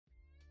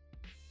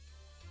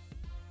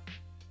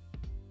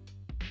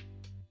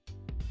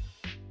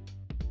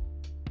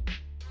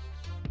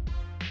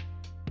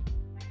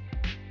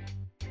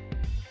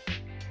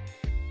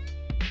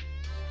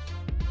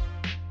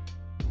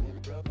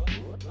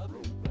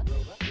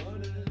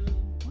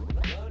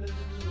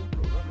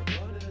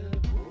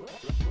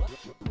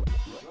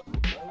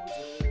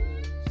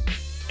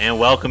And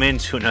welcome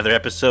into another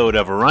episode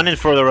of Running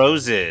for the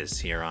Roses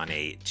here on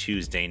a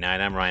Tuesday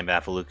night. I'm Ryan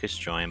Bafalukas,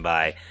 joined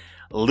by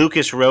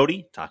Lucas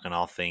Rohde, talking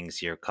all things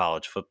here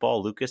college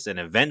football. Lucas, an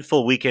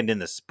eventful weekend in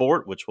the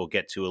sport, which we'll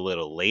get to a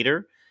little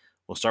later.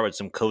 We'll start with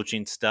some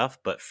coaching stuff,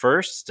 but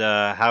first,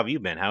 how have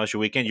you been? How was your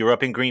weekend? You were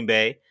up in Green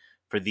Bay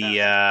for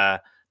the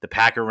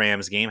Packer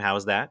Rams game. How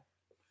was that?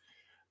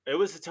 It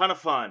was a ton of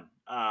fun.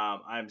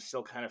 I'm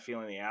still kind of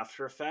feeling the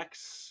after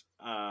effects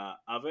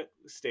of it.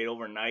 Stayed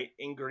overnight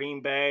in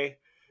Green Bay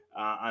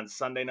on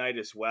Sunday night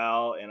as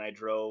well, and I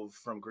drove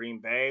from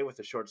Green Bay with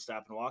a short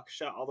stop in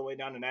Waukesha all the way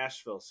down to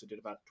Nashville. So did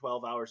about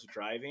 12 hours of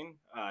driving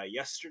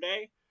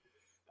yesterday.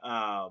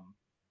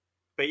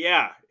 But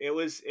yeah, it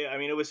was. I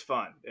mean, it was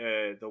fun.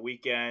 The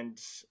weekend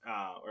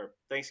or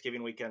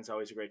Thanksgiving weekend's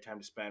always a great time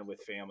to spend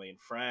with family and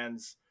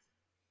friends.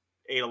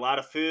 Ate a lot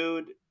of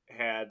food,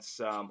 had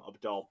some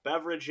adult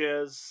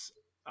beverages,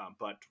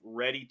 but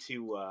ready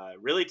to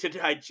really to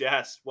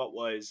digest what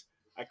was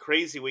a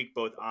crazy week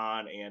both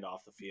on and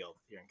off the field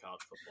here in college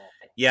football.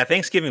 Yeah,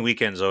 Thanksgiving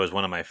weekend is always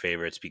one of my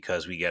favorites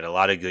because we get a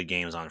lot of good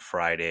games on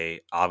Friday.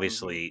 Mm-hmm.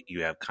 Obviously,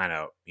 you have kind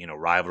of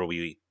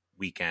rivalry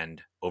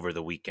weekend over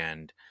the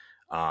weekend,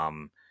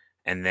 and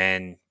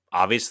then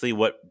obviously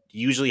what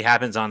usually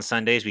happens on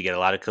Sundays, we get a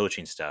lot of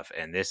coaching stuff,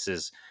 and this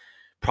is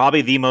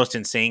probably the most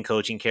insane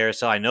coaching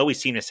carousel. I know we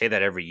seem to say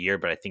that every year,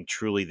 but I think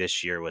truly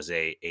this year was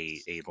a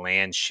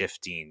land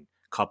shifting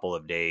couple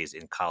of days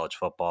in college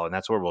football, and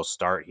that's where we'll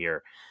start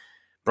here.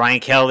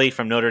 Brian Kelly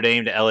from Notre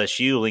Dame to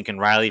LSU, Lincoln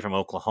Riley from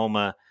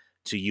Oklahoma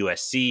to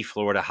USC,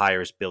 Florida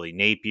hires Billy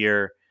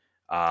Napier.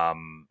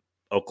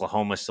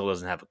 Oklahoma still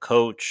doesn't have a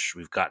coach.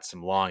 We've got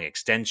some long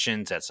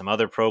extensions at some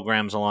other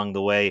programs along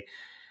the way.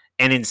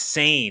 An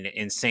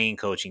insane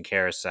coaching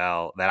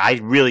carousel that I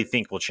really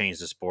think will change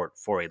the sport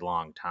for a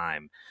long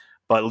time.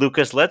 But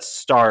Lucas, let's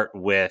start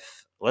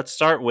with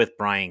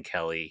Brian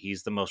Kelly.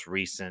 He's the most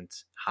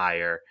recent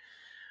hire.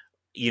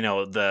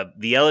 The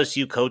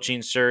LSU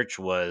coaching search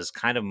was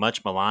kind of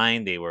much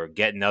maligned. They were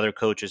getting other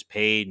coaches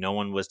paid. No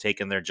one was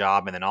taking their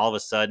job. And then all of a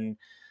sudden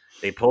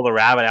they pull the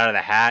rabbit out of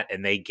the hat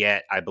and they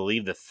get, I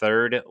believe, the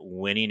third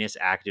winningest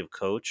active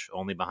coach,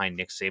 only behind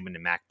Nick Saban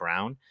and Mac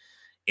Brown,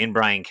 in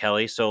Brian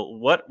Kelly. So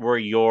what are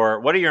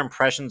your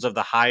impressions of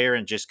the hire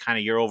and just kind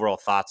of your overall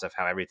thoughts of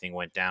how everything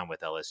went down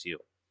with LSU?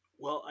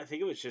 Well, I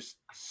think it was just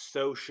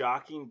so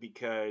shocking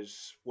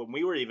because when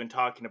we were even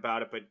talking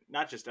about it, but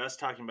not just us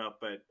talking about,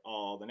 but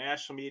all the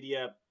national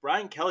media,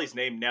 Brian Kelly's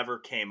name never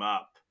came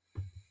up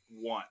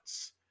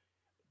once.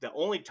 The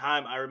only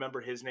time I remember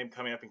his name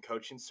coming up in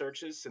coaching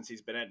searches since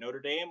he's been at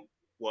Notre Dame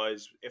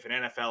was if an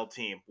NFL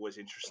team was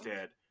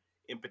interested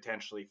in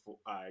potentially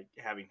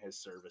having his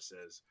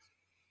services.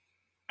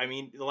 I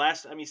mean, the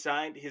last time he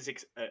signed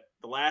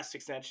the last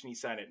extension he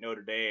signed at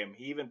Notre Dame,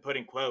 he even put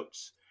in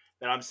quotes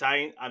that I'm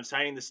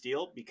signing this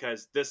deal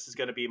because this is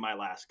going to be my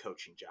last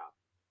coaching job.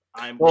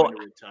 I'm Well, going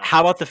to retire.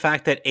 how about the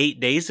fact that 8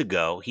 days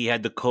ago he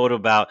had the quote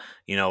about,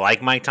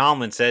 like Mike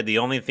Tomlin said, the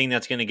only thing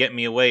that's going to get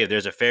me away if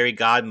there's a fairy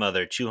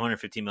godmother,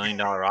 $250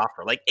 million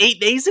offer, like 8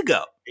 days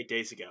ago. 8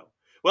 days ago.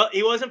 Well,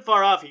 he wasn't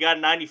far off. He got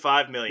a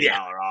 $95 million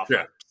Yeah.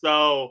 offer.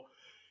 So,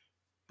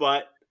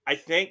 but I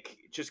think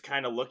just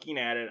kind of looking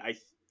at it,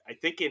 I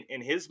think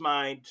in his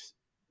mind,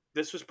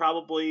 this was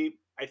probably,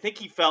 I think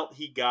he felt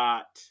he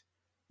got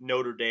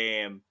Notre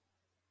Dame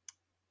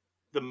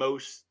the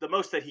most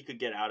that he could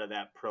get out of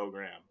that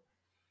program.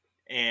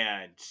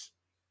 And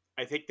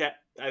I think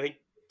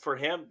for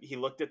him, he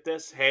looked at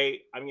this,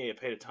 hey, I'm gonna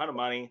get paid a ton of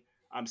money.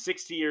 I'm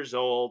 60 years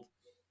old.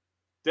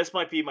 This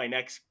might be my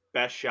next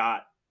best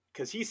shot.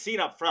 Because he's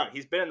seen up front,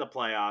 he's been in the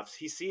playoffs.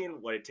 He's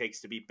seen what it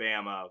takes to beat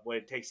Bama, what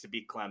it takes to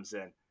beat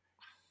Clemson,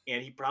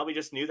 and he probably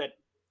just knew that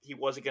he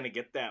wasn't going to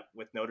get that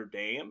with Notre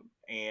Dame,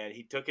 and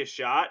he took his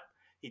shot.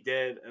 He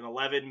did an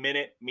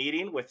 11-minute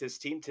meeting with his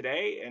team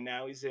today, and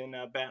now he's in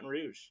Baton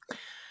Rouge.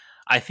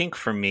 I think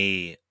for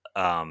me,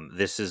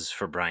 this is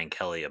for Brian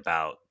Kelly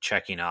about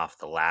checking off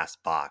the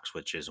last box,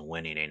 which is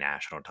winning a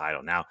national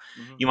title. Now,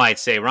 Mm-hmm. you might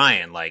say,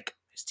 Ryan, like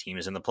his team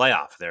is in the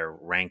playoff. They're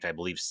ranked, I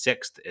believe,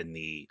 sixth in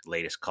the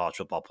latest college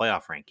football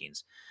playoff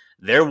rankings.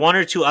 They're one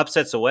or two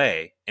upsets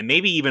away, and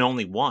maybe even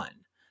only one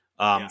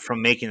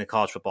from making the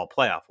college football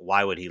playoff.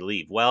 Why would he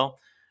leave? Well,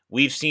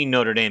 we've seen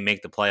Notre Dame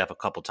make the playoff a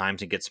couple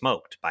times and get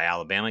smoked by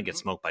Alabama, and get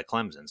smoked by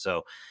Clemson.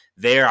 So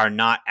they are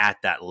not at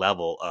that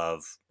level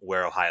of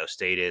where Ohio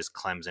State is,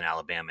 Clemson,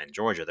 Alabama, and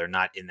Georgia. They're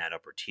not in that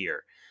upper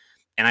tier.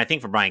 And I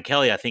think for Brian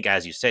Kelly, I think,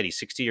 as you said, he's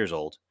 60 years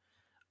old.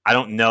 I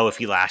don't know if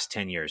he lasts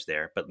 10 years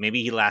there, but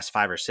maybe he lasts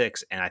 5 or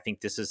 6. And I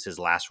think this is his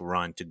last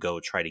run to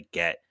go try to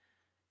get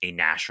a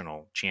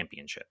national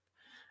championship.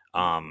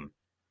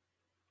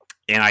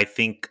 And I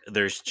think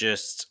there's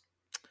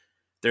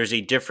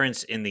a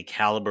difference in the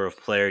caliber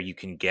of player you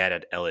can get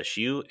at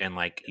LSU. And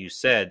like you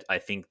said, I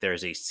think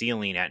there's a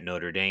ceiling at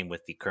Notre Dame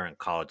with the current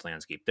college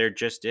landscape. There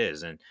just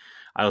is. And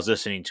I was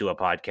listening to a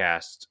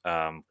podcast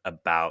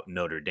about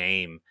Notre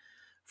Dame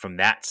from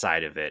that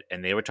side of it.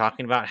 And they were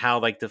talking about how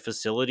like the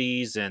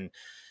facilities and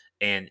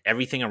and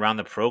everything around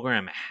the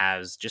program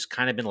has just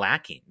kind of been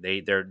lacking.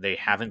 They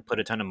haven't put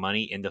a ton of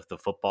money into the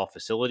football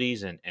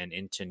facilities and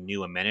into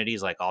new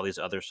amenities like all these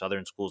other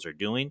Southern schools are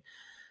doing.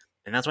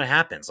 And that's what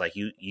happens. Like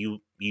you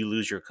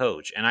lose your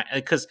coach, and I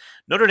because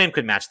Notre Dame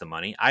could match the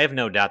money. I have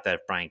no doubt that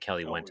if Brian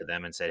Kelly Oh went to yeah.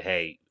 them and said,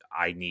 "Hey,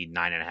 I need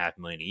 $9.5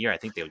 million a year," I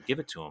think they would give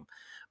it to him.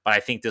 But I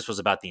think this was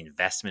about the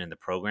investment in the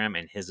program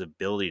and his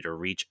ability to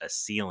reach a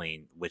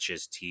ceiling, which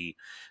is to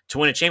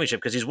win a championship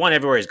because he's won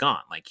everywhere he's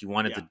gone. Like he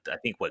wanted Yeah. I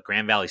think what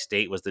Grand Valley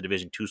State was the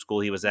Division II school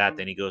he was at. Hmm.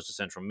 Then he goes to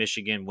Central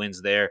Michigan,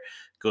 wins there.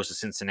 Goes to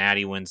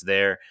Cincinnati, wins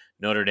there.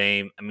 Notre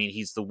Dame. I mean,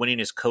 he's the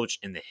winningest coach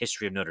in the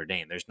history of Notre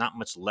Dame. There's not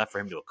much left for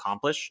him to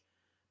accomplish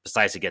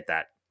besides to get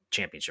that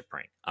championship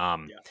ring.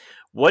 Yeah.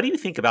 What do you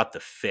think about the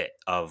fit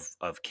of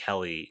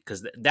Kelly?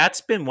 Because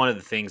that's been one of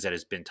the things that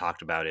has been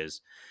talked about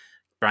is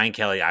Brian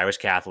Kelly, Irish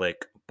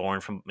Catholic,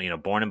 born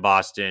in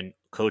Boston,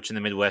 coach in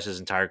the Midwest his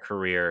entire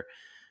career.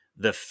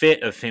 The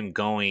fit of him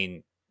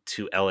going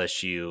to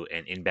LSU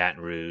and in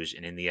Baton Rouge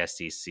and in the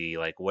SEC,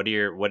 like what are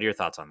your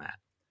thoughts on that?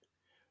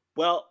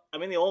 Well, I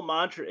mean, the old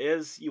mantra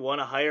is you want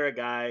to hire a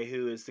guy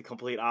who is the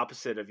complete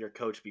opposite of your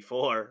coach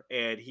before,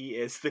 and he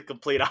is the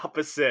complete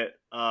opposite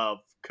of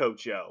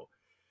Coach O.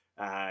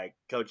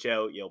 Coach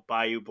O,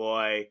 Bayou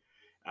boy,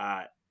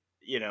 uh,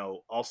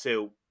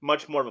 also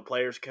much more of a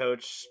player's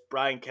coach.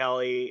 Brian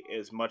Kelly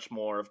is much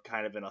more of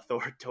kind of an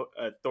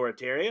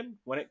authoritarian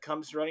when it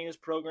comes to running his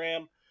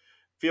program.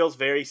 Feels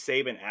very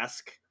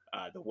Saban-esque,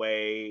 the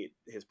way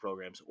his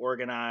program's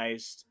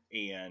organized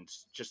and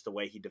just the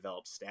way he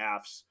develops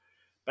staffs.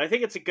 But I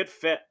think it's a good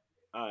fit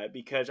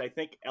because I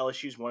think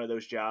LSU is one of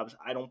those jobs.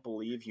 I don't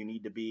believe you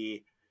need to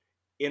be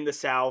in the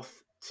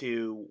South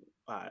to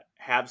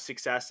have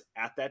success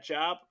at that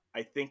job.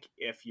 I think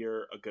if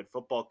you're a good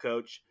football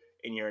coach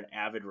and you're an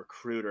avid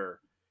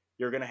recruiter,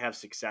 you're going to have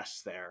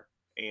success there.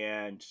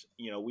 And,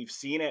 we've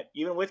seen it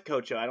even with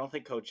Coach O. I don't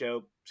think Coach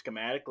O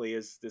schematically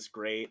is this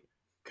great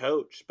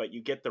coach, but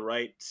you get the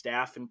right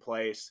staff in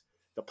place.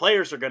 The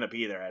players are going to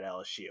be there at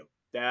LSU.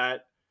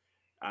 That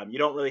you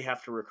don't really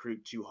have to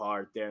recruit too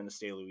hard there in the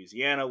state of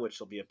Louisiana, which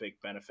will be a big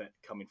benefit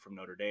coming from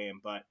Notre Dame.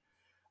 But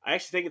I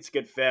actually think it's a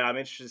good fit. I'm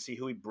interested to see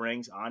who he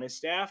brings on his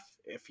staff.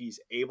 If he's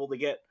able to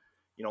get,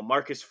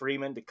 Marcus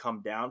Freeman to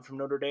come down from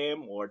Notre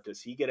Dame, or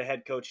does he get a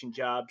head coaching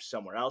job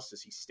somewhere else?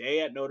 Does he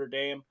stay at Notre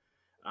Dame?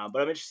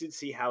 But I'm interested to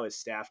see how his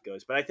staff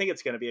goes. But I think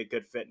it's going to be a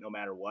good fit no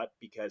matter what,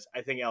 because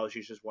I think LSU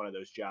is just one of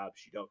those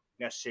jobs you don't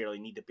necessarily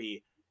need to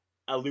be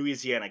a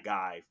Louisiana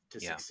guy to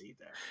Yeah. succeed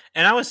there.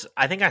 And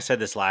I think I said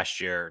this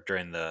last year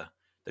during the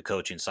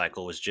coaching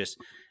cycle was just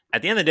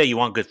at the end of the day, you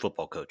want good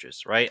football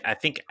coaches, right? I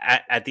think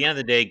at the end of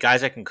the day,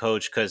 guys that can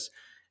coach, because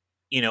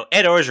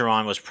Ed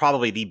Orgeron was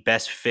probably the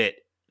best fit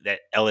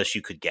that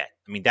LSU could get.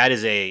 I mean, that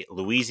is a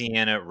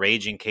Louisiana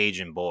raging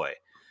Cajun boy,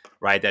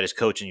 right? That is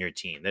coaching your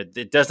team.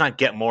 It does not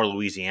get more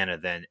Louisiana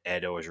than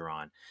Ed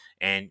Orgeron.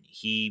 And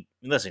he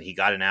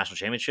got a national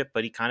championship,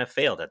 but he kind of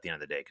failed at the end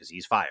of the day because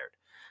he's fired.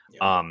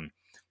 Yeah.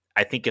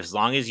 I think as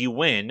long as you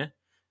win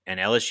and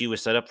LSU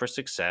is set up for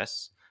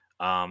success,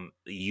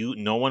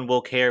 no one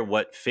will care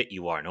what fit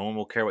you are. No one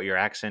will care what your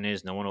accent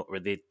is. No one will,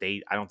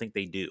 I don't think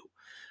they do.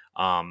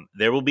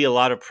 There will be a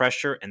lot of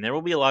pressure, and there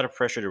will be a lot of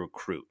pressure to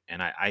recruit.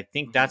 And I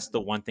think that's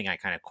the one thing I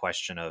kind of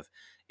question of,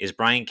 is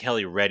Brian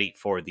Kelly ready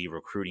for the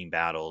recruiting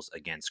battles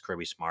against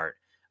Kirby Smart,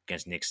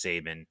 against Nick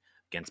Saban,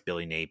 against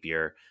Billy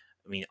Napier?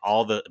 I mean,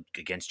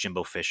 against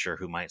Jimbo Fisher,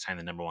 who might sign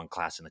the number one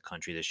class in the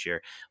country this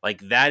year. Like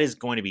that is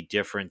going to be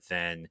different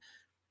than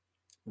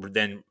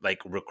like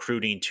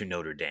recruiting to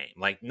Notre Dame.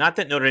 Like, not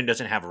that Notre Dame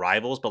doesn't have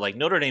rivals, but like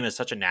Notre Dame is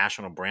such a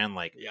national brand.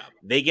 Like, Yeah.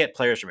 they get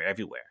players from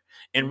everywhere.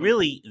 And Mhm.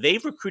 really,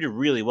 they've recruited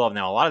really well.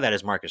 Now, a lot of that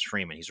is Marcus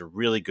Freeman. He's a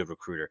really good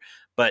recruiter.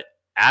 But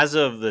as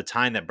of the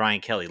time that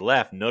Brian Kelly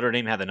left, Notre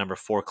Dame had the number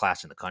 4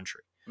 class in the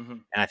country.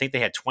 Mhm. And I think they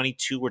had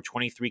 22 or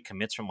 23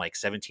 commits from like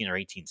 17 or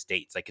 18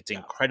 states. Like, it's Yeah.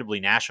 incredibly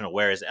national.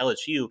 Whereas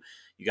LSU,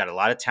 you got a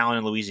lot of talent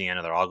in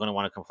Louisiana. They're all going to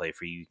want to come play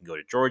for you. You can go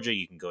to Georgia.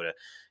 You can go to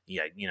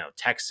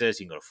Texas.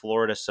 You can go to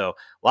Florida. So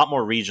a lot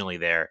more regionally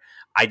there.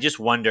 I just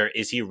wonder,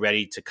 is he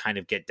ready to kind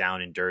of get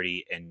down and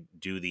dirty and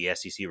do the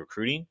SEC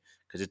recruiting?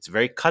 Because it's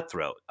very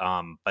cutthroat.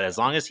 But as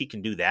long as he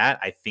can do that,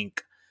 I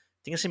think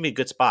it's gonna be a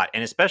good spot.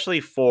 And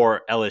especially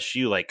for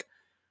LSU, like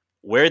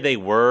where they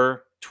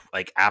were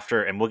like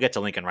after, and we'll get to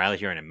Lincoln Riley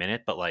here in a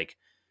minute, but like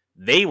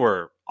they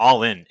were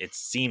all in, it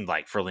seemed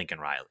like, for Lincoln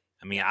Riley.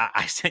 I mean,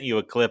 I sent you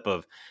a clip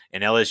of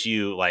an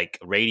LSU like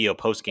radio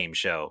post game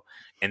show,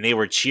 and they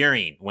were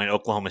cheering when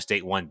Oklahoma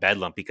State won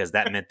Bedlam because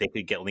that meant they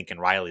could get Lincoln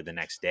Riley the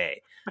next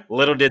day.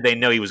 Little did they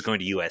know he was going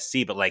to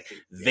USC, but like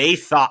they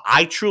thought,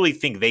 I truly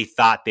think they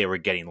thought they were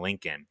getting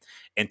Lincoln,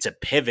 and to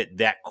pivot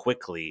that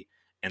quickly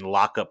and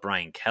lock up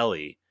Brian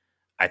Kelly,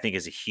 I think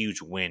is a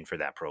huge win for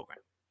that program.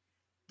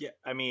 Yeah,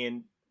 I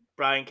mean,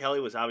 Brian Kelly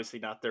was obviously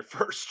not their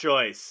first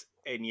choice,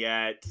 and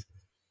yet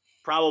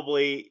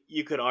probably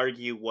you could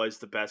argue was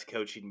the best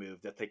coaching move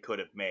that they could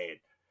have made,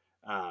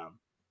 um,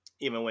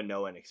 even when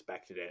no one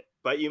expected it.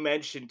 But you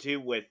mentioned too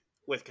with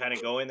kind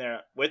of going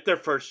there with their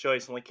first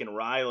choice, Lincoln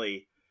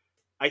Riley.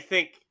 I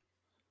think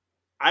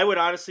I would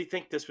honestly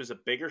think this was a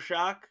bigger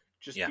shock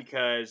just Yeah.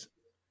 because,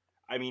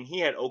 I mean, he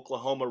had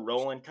Oklahoma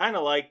rolling, kind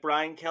of like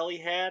Brian Kelly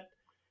had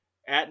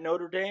at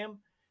Notre Dame.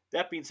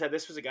 That being said,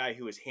 this was a guy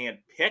who was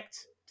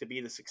handpicked to be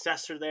the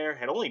successor there,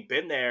 had only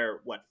been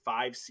there, what,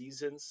 5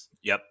 seasons?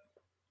 Yep.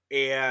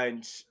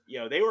 And,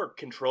 they were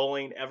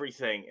controlling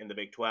everything in the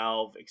Big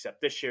 12,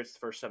 except this year it's the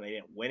first time they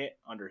didn't win it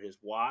under his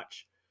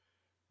watch.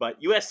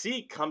 But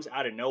USC comes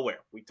out of nowhere.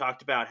 We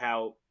talked about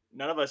how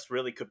none of us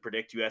really could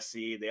predict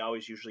USC. They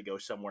always usually go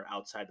somewhere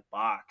outside the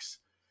box.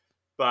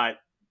 But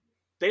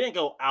they didn't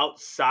go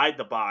outside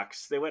the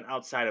box. They went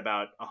outside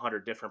about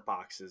 100 different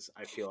boxes,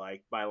 I feel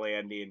like, by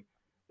landing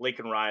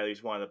Lincoln Riley,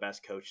 who's one of the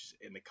best coaches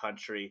in the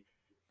country.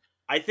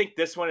 I think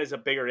this one is a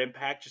bigger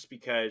impact just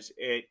because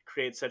it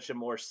creates such a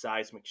more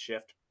seismic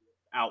shift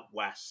out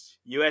west.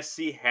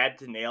 USC had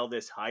to nail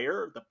this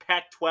hire. The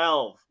Pac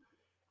 12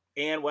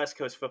 and West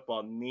Coast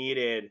football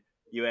needed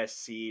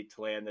USC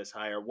to land this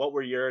hire. What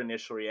were your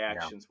initial Yeah.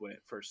 reactions when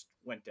it first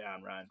went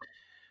down, Ron?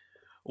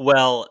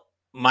 Well,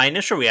 my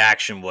initial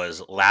reaction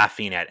was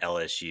laughing at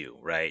LSU,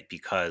 right?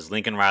 Because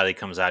Lincoln Riley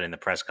comes out in the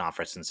press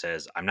conference and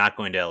says, "I'm not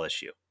going to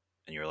LSU."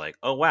 And you're like,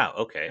 "Oh wow,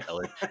 okay."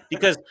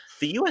 Because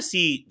the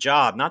USC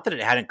job, not that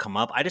it hadn't come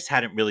up, I just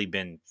hadn't really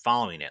been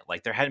following it.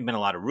 Like there hadn't been a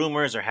lot of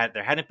rumors, or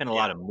there hadn't been a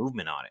lot of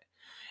movement on it.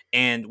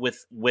 And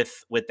with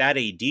that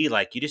AD,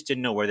 like you just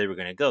didn't know where they were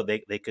going to go.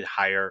 They could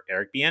hire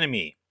Eric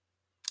Bieniemy.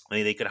 I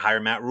mean, they could hire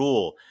Matt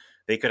Rule.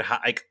 They could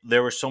like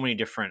there were so many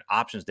different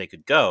options they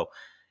could go,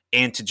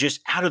 and to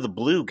just out of the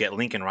blue get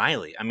Lincoln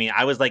Riley. I mean,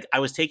 I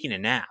was taking a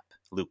nap,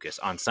 Lucas,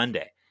 on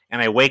Sunday,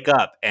 and I wake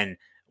up and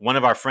one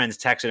of our friends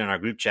texted in our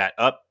group chat,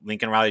 "Up,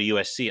 Lincoln Riley to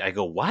USC." I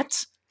go,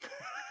 "What?"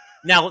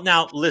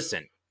 Now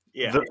listen.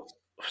 Yeah.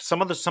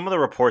 Some of the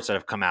reports that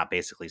have come out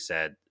basically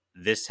said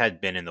this had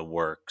been in the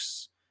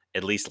works,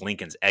 at least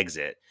Lincoln's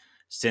exit,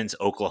 since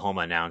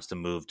Oklahoma announced a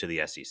move to the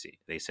SEC.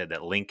 They said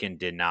that Lincoln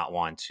did not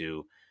want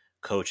to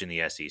coach in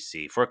the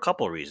SEC for a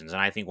couple of reasons,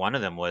 and I think one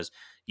of them was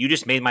you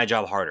just made my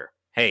job harder.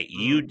 Hey,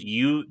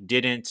 you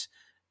didn't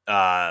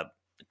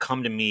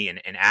come to me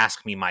and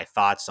ask me my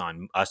thoughts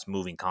on us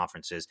moving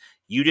conferences.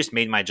 You just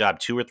made my job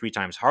 2 or 3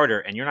 times harder,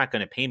 and you're not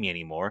going to pay me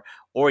anymore,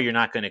 or you're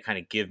not going to kind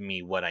of give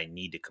me what I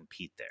need to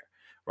compete there,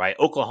 right?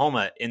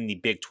 Oklahoma in the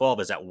Big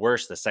 12 is at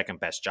worst the second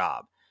best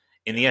job.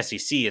 In the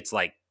SEC, it's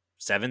like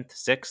 7th,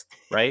 6th,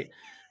 right?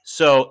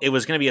 So it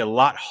was going to be a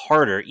lot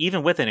harder,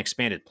 even with an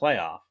expanded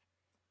playoff,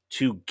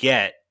 to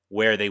get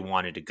where they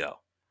wanted to go.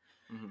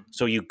 Mm-hmm.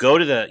 So you go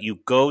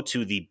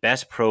to the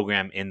best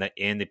program in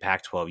the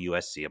Pac-12,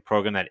 USC, a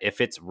program that if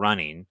it's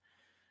running,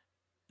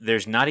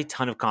 there's not a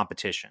ton of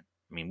competition.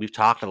 I mean, we've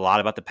talked a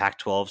lot about the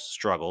Pac-12's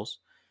struggles.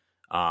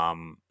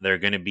 They're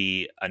going to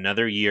be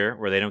another year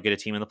where they don't get a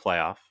team in the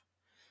playoff.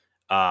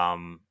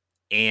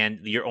 And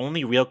your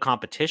only real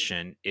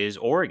competition is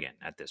Oregon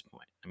at this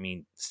point. I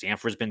mean,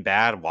 Stanford's been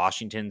bad.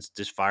 Washington's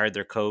just fired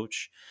their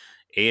coach.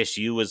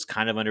 ASU was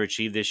kind of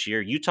underachieved this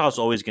year. Utah's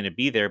always going to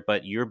be there,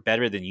 but you're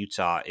better than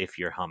Utah if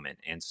you're humming.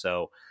 And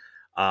so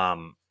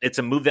it's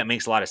a move that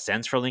makes a lot of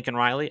sense for Lincoln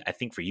Riley. I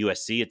think for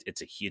USC,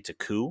 it's a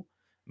coup.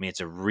 I mean,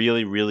 it's a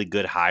really, really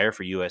good hire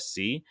for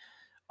USC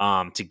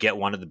to get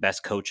one of the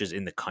best coaches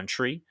in the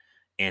country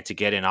and to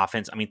get an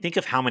offense. I mean, think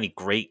of how many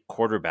great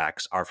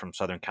quarterbacks are from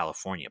Southern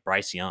California.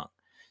 Bryce Young,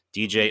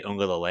 DJ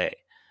Uiagalelei.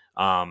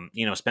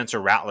 Spencer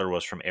Rattler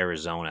was from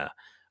Arizona.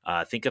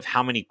 Think of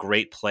how many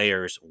great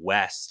players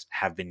west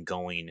have been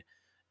going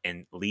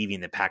and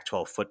leaving the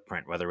Pac-12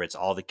 footprint, whether it's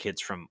all the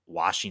kids from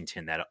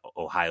Washington that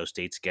Ohio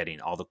State's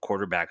getting, all the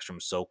quarterbacks from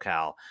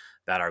SoCal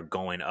that are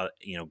going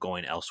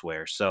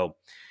elsewhere. So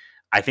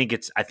I think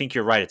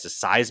you're right. It's a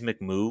seismic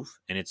move,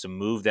 and it's a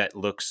move that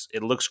looks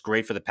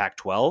great for the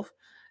Pac-12.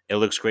 It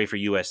looks great for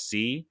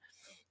USC.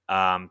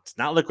 It's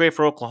not look great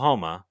for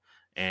Oklahoma,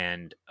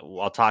 and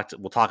we'll talk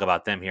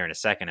about them here in a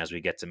second as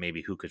we get to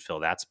maybe who could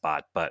fill that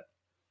spot. But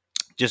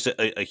just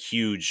a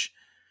huge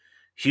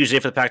day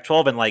for the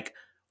Pac-12, and like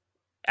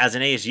as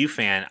an ASU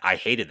fan, I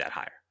hated that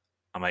hire.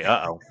 I'm like,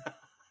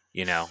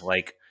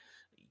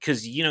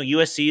 because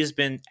USC has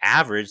been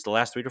average the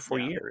last 3 to 4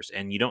 years,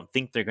 and you don't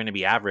think they're going to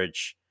be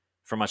average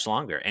for much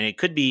longer. And it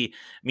could be.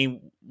 I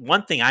mean,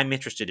 one thing I'm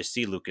interested to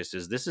see, Lucas,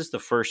 is this is the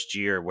first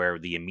year where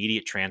the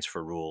immediate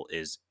transfer rule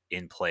is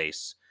in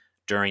place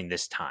during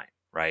this time,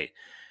 right?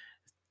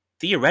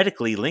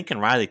 Theoretically, Lincoln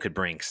Riley could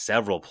bring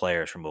several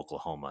players from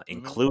Oklahoma,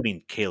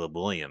 including Caleb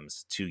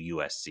Williams, to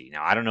USC.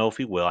 Now, I don't know if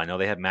he will. I know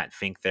they have Matt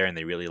Fink there, and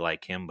they really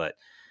like him. But,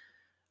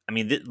 I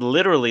mean,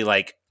 literally,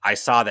 like, I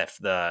saw that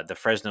the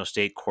Fresno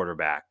State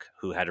quarterback,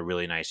 who had a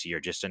really nice year,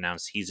 just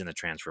announced he's in the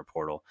transfer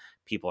portal.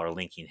 People are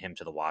linking him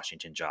to the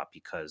Washington job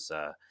because,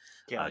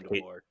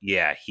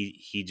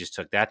 he just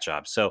took that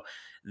job. So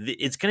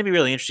it's going to be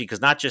really interesting because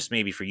not just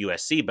maybe for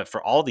USC, but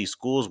for all these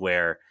schools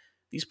where –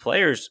 these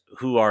players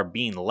who are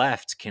being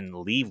left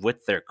can leave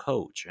with their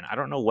coach, and I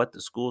don't know what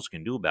the schools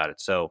can do about it.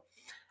 So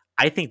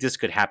I think this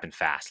could happen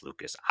fast,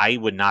 Lucas. I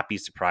would not be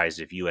surprised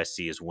if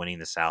USC is winning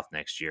the South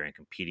next year and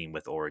competing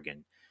with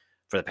Oregon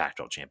for the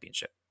Pac-12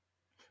 championship.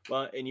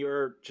 Well, and you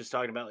were just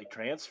talking about like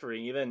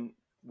transferring. Even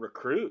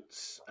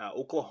recruits.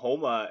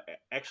 Oklahoma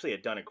actually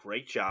had done a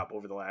great job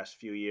over the last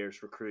few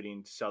years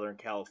recruiting Southern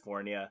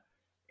California.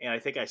 And I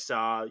think I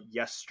saw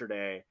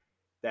yesterday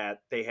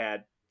that they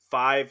had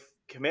 5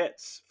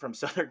 commits from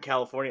Southern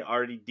California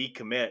already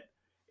decommit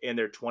in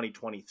their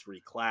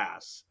 2023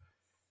 class.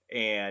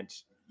 And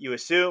you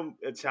assume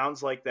it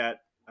sounds like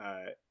that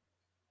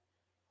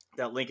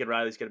Lincoln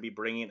Riley's going to be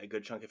bringing a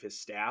good chunk of his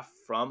staff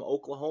from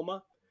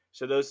Oklahoma.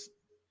 So those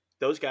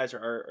guys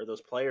or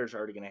those players are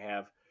already going to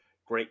have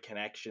great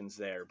connections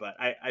there. But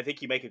I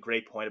think you make a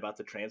great point about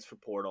the transfer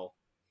portal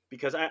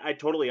because I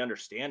totally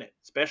understand it,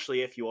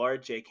 especially if you are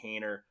Jake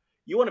Haener.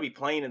 You want to be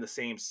playing in the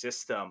same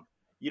system.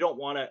 You don't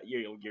want to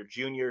your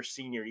junior,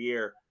 senior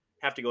year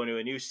have to go into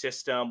a new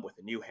system with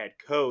a new head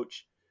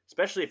coach,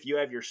 especially if you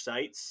have your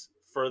sights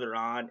further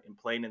on and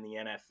playing in the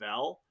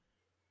NFL.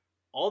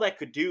 All that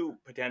could do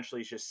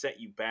potentially is just set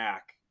you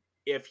back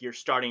if you're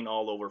starting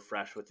all over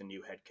fresh with a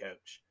new head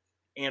coach.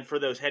 And for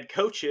those head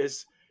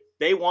coaches,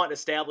 they want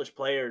established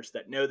players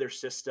that know their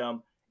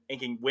system and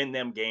can win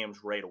them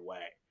games right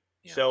away.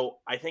 Yeah. So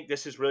I think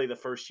this is really the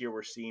first year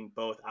we're seeing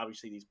both,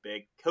 obviously, these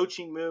big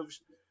coaching moves,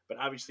 but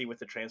obviously with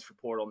the transfer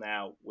portal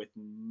now, with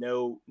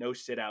no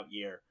sit out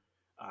year,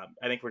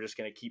 I think we're just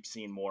going to keep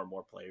seeing more and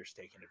more players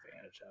taking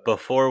advantage of it.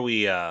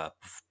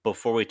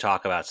 Before we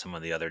talk about some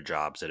of the other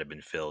jobs that have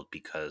been filled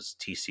because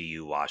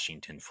TCU,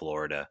 Washington,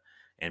 Florida,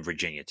 and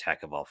Virginia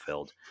Tech have all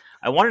filled,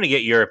 I wanted to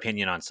get your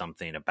opinion on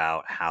something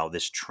about how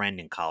this trend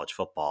in college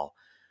football,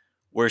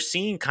 we're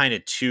seeing kind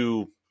of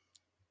two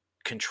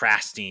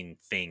contrasting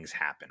things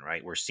happen,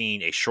 right? We're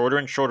seeing a shorter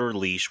and shorter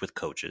leash with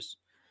coaches.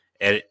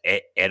 Ed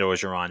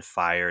Orgeron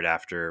fired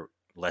after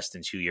less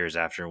than 2 years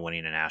after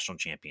winning a national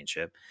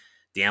championship.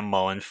 Dan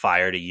Mullen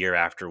fired a year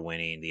after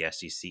winning the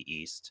SEC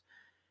East.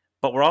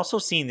 But we're also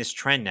seeing this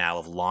trend now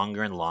of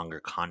longer and longer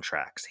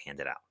contracts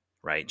handed out,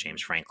 right?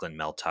 James Franklin,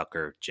 Mel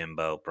Tucker,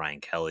 Jimbo, Brian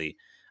Kelly.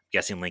 I'm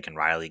guessing Lincoln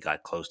Riley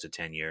got close to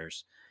 10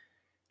 years.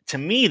 To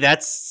me,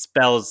 that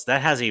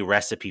has a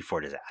recipe for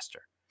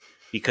disaster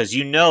because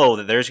you know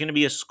that there's going to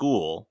be a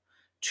school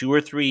 2 or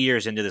 3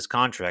 years into this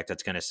contract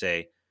that's going to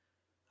say,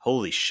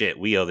 holy shit,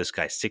 we owe this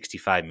guy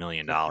 $65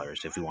 million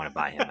if we want to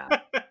buy him out.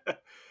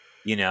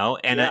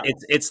 And Yeah.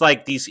 it's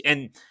like these,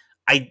 and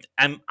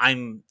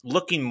I'm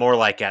looking more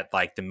like at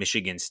like the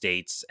Michigan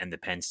States and the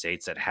Penn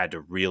States that had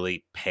to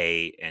really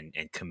pay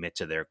and commit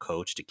to their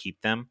coach to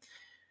keep them.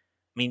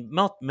 I mean,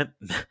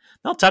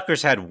 Mel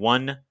Tucker's had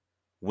one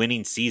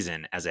winning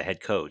season as a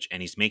head coach,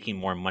 and he's making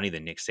more money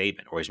than Nick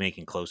Saban, or he's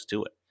making close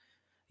to it.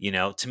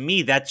 To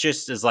me, that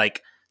just is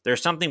like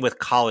there's something with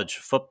college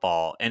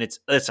football, and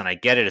listen, I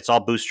get it. It's all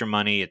booster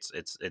money. It's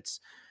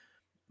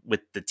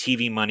with the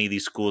TV money,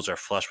 these schools are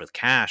flush with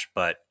cash,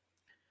 but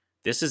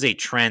this is a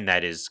trend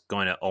that is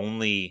going to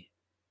only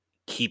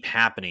keep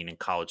happening in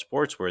college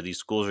sports where these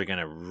schools are going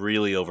to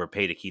really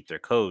overpay to keep their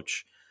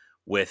coach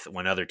with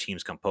when other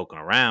teams come poking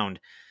around.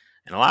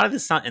 And a lot of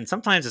this, and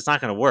sometimes it's not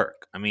going to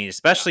work. I mean,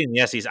 especially in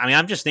the SEC. I mean,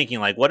 I'm just thinking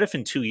like, what if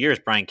in 2 years,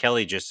 Brian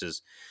Kelly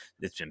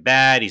it's been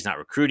bad. He's not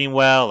recruiting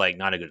well, like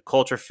not a good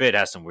culture fit,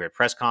 has some weird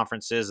press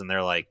conferences. And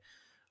they're like,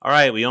 all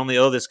right, we only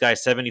owe this guy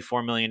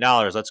 $74 million.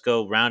 Let's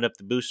go round up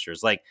the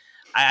boosters. Like,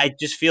 I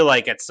just feel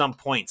like at some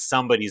point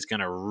somebody's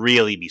going to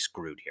really be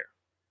screwed here.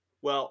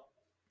 Well,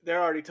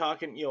 they're already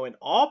talking, in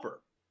Auburn.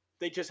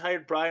 They just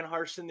hired Brian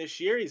Harsin this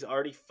year. He's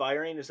already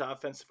firing his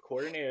offensive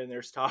coordinator, and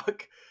there's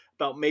talk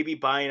about maybe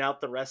buying out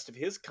the rest of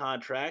his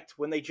contract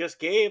when they just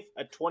gave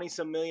a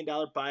 $20-some million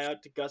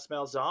buyout to Gus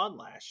Malzahn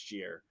last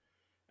year.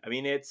 I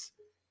mean, it's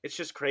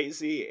just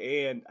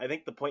crazy. And I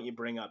think the point you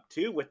bring up,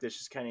 too, with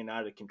this is kind of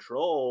out of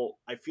control.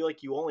 I feel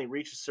like you only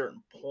reach a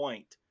certain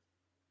point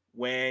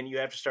when you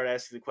have to start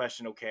asking the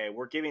question, okay,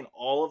 we're giving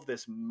all of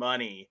this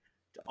money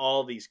to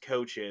all these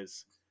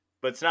coaches,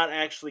 but it's not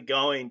actually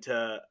going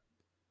to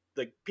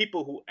the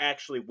people who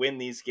actually win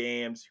these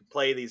games, who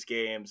play these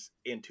games,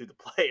 into the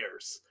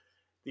players.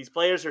 These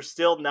players are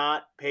still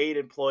not paid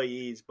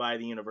employees by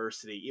the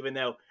university, even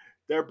though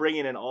they're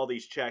bringing in all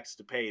these checks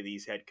to pay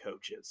these head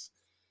coaches.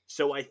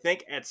 So I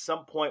think at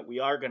some point we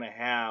are going to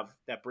have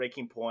that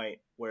breaking point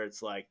where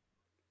it's like,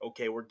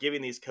 okay, we're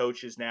giving these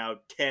coaches now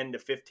 $10 to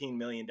 $15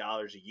 million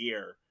a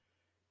year,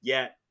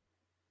 yet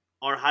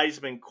our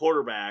Heisman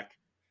quarterback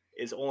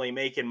is only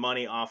making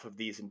money off of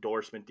these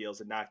endorsement deals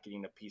and not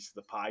getting a piece of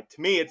the pie.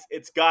 To me,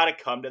 it's got to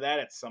come to that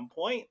at some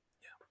point.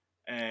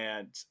 Yeah.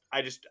 And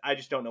I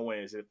just don't know when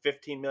it is. Is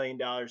it $15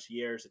 million a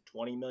year? Is it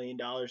 $20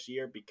 million a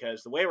year?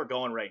 Because the way we're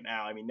going right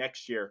now, I mean,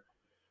 next year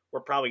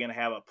we're probably going to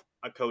have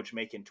a coach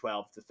making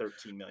 $12 to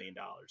 $13 million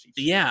each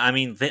year. Yeah, I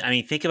mean,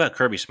 think about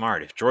Kirby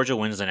Smart. If Georgia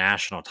wins the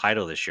national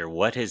title this year,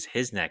 what is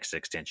his next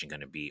extension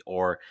going to be?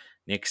 Or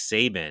Nick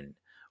Saban,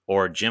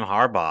 or Jim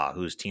Harbaugh,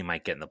 whose team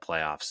might get in the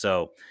playoffs.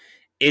 So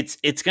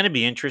it's going to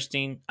be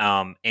interesting.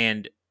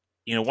 And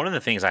one of the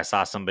things I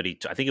saw somebody,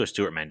 I think it was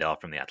Stuart Mandel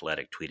from The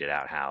Athletic, tweeted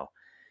out how,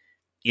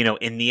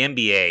 in the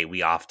NBA,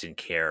 we often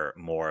care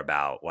more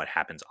about what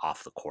happens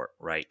off the court,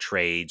 right?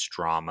 Trades,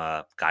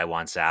 drama, guy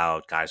wants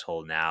out, guy's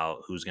holding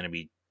out, who's going to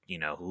be,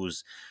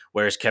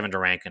 where's Kevin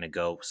Durant going to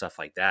go, stuff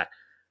like that.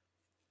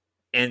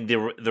 and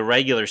the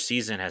regular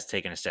season has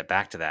taken a step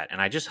back to that,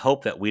 and I just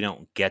hope that we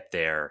don't get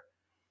there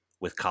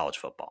with college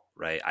football,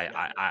 right?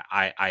 Yeah.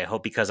 I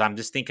hope, because I'm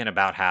just thinking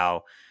about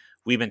how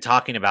we've been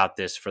talking about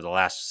this for the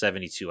last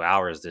 72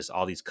 hours,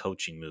 all these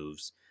coaching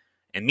moves.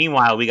 And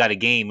meanwhile, we got a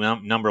game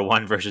number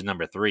 1 versus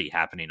number 3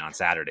 happening on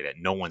Saturday that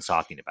no one's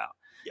talking about.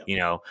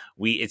 Yep.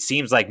 It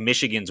seems like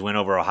Michigan's win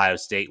over Ohio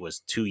State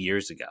was 2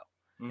 years ago.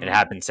 Mm-hmm. It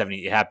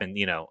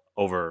happened,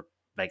 over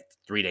like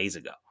 3 days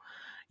ago.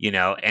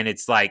 And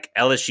it's like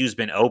LSU's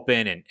been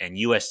open and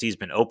USC's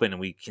been open, and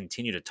we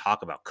continue to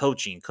talk about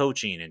coaching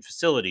and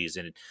facilities,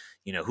 and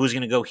who's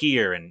going to go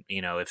here, and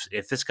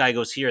if this guy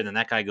goes here, then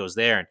that guy goes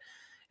there, and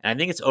I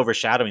think it's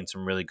overshadowing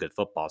some really good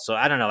football. So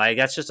I don't know,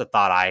 that's just a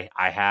thought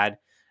I had,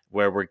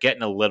 where we're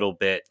getting a little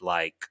bit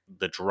like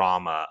the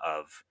drama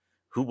of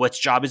what's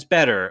job is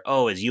better.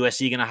 Oh, is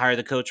USC going to hire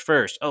the coach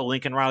first? Oh,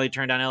 Lincoln Riley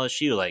turned down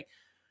LSU. Like,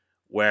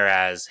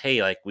 whereas,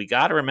 hey, like, we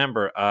got to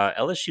remember,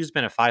 LSU's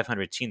been a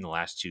 500 team the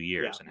last 2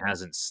 years and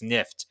hasn't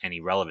sniffed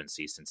any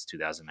relevancy since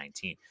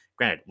 2019.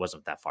 Granted, it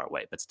wasn't that far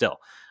away, but still.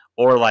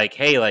 Or like,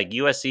 hey, like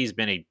USC's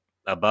been a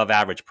above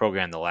average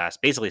program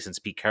basically since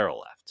Pete Carroll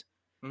left.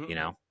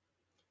 Mm-hmm.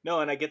 No,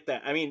 and I get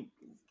that. I mean,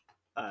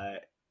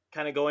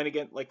 kind of going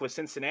again, like with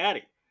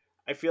Cincinnati,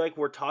 I feel like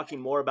we're talking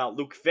more about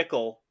Luke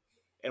Fickell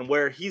and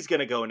where he's going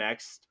to go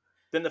next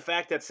than the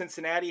fact that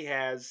Cincinnati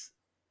has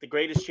the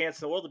greatest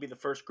chance in the world to be the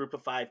first Group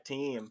of 5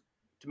 team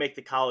to make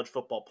the college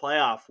football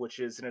playoff, which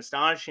is an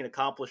astonishing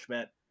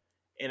accomplishment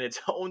in its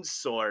own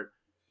sort.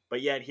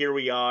 But yet here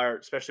we are,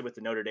 especially with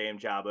the Notre Dame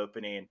job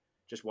opening,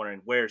 just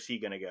wondering, where's he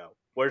going to go?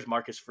 Where's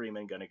Marcus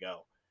Freeman going to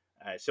go?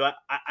 So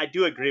I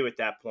do agree with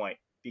that point,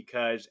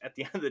 because at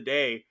the end of the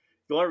day,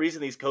 the only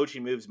reason these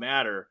coaching moves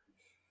matter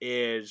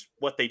is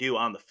what they do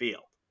on the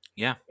field.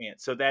 Yeah. And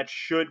so that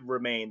should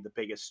remain the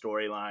biggest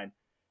storyline,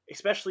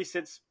 especially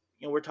since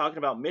we're talking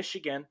about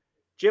Michigan.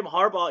 Jim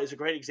Harbaugh is a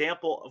great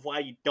example of why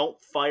you don't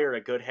fire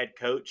a good head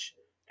coach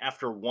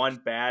after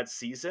one bad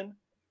season,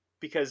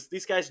 because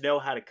these guys know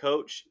how to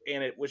coach.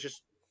 And it was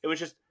just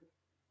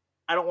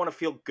I don't want to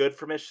feel good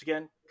for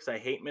Michigan because I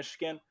hate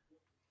Michigan,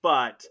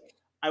 but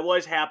I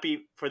was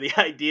happy for the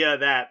idea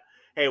that,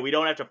 hey, we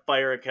don't have to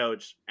fire a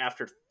coach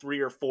after 3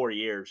 or 4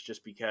 years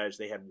just because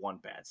they had one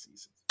bad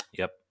season.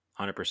 Yep,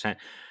 100%.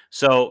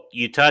 So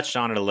you touched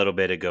on it a little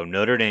bit ago.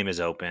 Notre Dame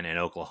is open and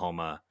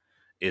Oklahoma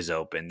is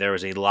open. There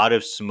was a lot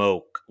of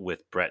smoke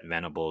with Brett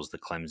Venables, the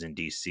Clemson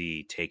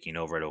DC, taking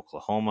over at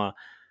Oklahoma.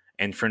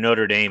 And for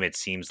Notre Dame, it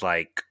seems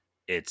like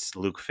it's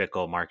Luke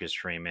Fickell, Marcus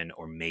Freeman,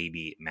 or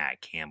maybe Matt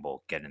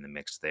Campbell getting in the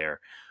mix there.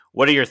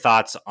 What are your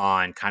thoughts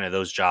on kind of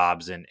those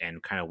jobs and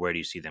kind of where do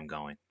you see them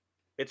going?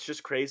 It's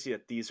just crazy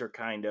that these are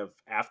kind of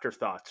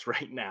afterthoughts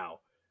right now.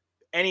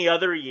 Any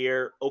other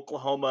year,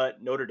 Oklahoma,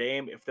 Notre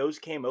Dame, if those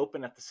came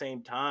open at the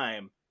same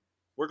time,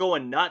 we're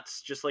going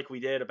nuts, just like we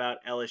did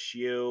about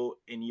LSU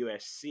and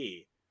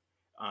USC.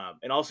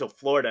 And also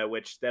Florida,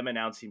 which them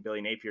announcing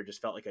Billy Napier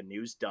just felt like a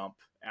news dump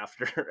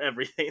after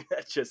everything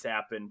that just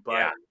happened. But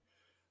yeah.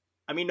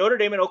 I mean, Notre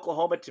Dame and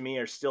Oklahoma to me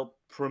are still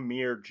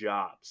premier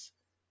jobs.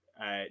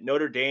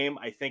 Notre Dame,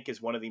 I think,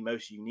 is one of the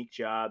most unique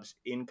jobs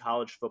in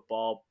college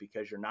football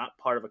because you're not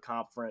part of a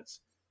conference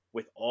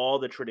with all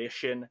the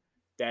tradition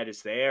that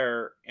is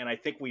there. And I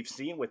think we've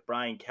seen with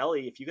Brian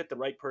Kelly, if you get the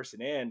right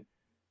person in,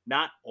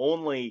 not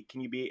only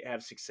can you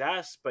have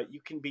success, but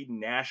you can be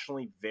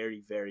nationally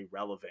very, very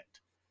relevant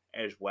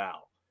as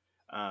well.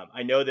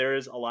 I know there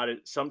is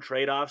some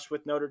trade-offs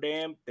with Notre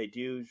Dame. They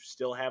do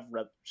still have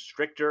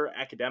stricter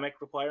academic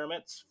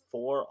requirements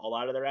for a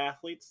lot of their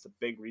athletes. It's a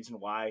big reason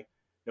why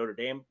Notre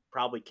Dame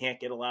probably can't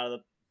get a lot of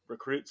the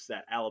recruits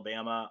that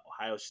Alabama,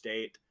 Ohio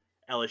State,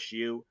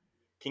 LSU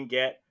can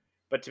get.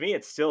 But to me,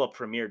 it's still a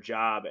premier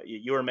job.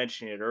 You were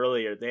mentioning it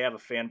earlier. They have a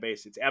fan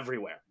base. It's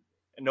everywhere.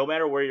 And no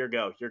matter where you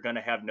go, you're going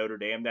to have Notre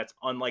Dame. That's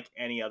unlike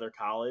any other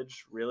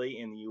college, really,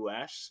 in the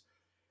U.S.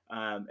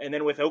 And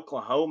then with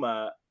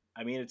Oklahoma,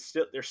 I mean,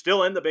 they're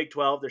still in the Big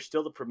 12. They're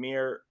still the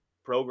premier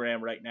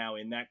program right now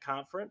in that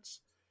conference.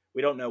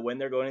 We don't know when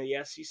they're going to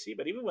the SEC,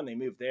 but even when they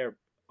move there,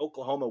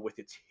 Oklahoma, with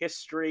its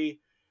history,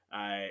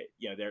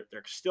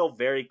 they're still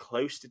very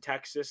close to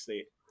Texas.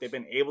 They've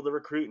been able to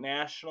recruit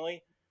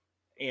nationally,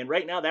 and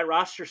right now that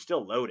roster is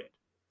still loaded.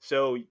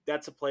 So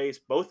that's a place.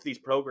 Both of these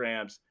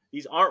programs,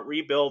 these aren't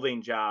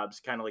rebuilding jobs,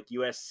 kind of like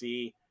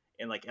USC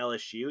and like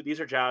LSU.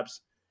 These are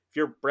jobs. If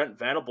you're Brent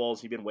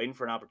Venables, you've been waiting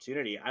for an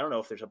opportunity. I don't know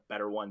if there's a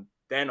better one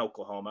than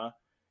Oklahoma.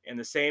 And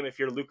the same if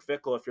you're Luke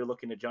Fickell, if you're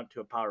looking to jump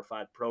to a Power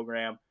 5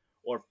 program,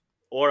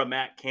 or a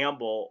Matt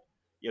Campbell.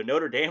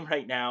 Notre Dame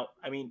right now,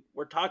 I mean,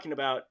 we're talking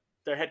about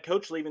their head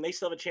coach leaving. They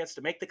still have a chance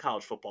to make the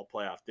college football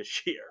playoff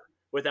this year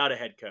without a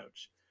head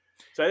coach.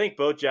 So I think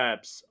both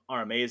jobs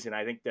are amazing.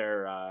 I think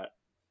they're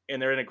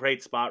in a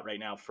great spot right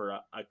now for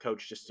a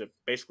coach just to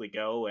basically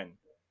go and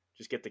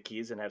just get the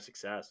keys and have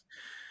success.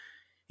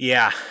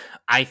 Yeah,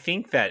 I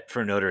think that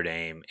for Notre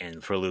Dame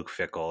and for Luke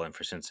Fickell and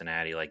for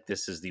Cincinnati, like,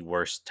 this is the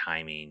worst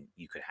timing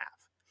you could have.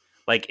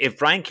 Like, if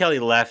Brian Kelly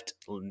left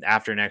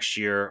after next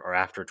year or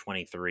after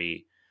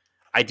 23,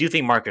 I do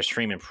think Marcus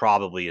Freeman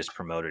probably is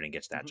promoted and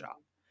gets that job.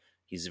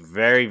 He's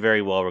very,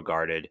 very well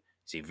regarded.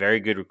 He's a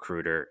very good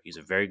recruiter. He's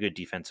a very good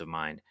defensive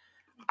mind.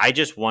 I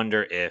just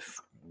wonder if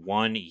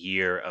 1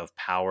 year of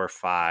Power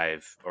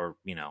Five, or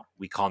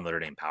we call Notre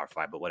Dame Power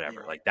Five, but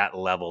whatever, Yeah. like that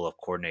level of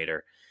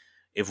coordinator,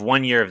 if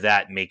 1 year of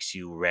that makes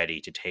you ready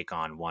to take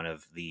on one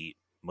of the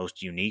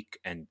most unique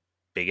and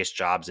biggest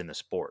jobs in the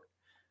sport,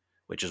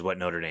 which is what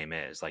Notre Dame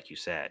is, like you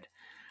said.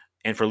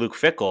 And for Luke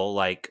Fickell,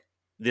 like,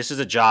 this is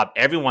a job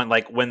everyone,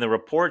 like, when the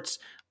reports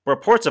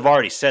have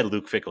already said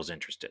Luke Fickell's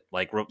interested.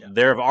 Like,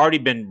 there have already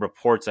been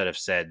reports that have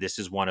said this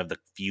is one of the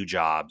few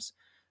jobs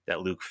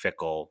that Luke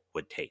Fickell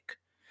would take.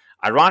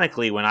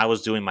 Ironically, when I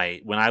was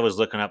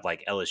looking up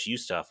like LSU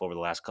stuff over the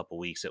last couple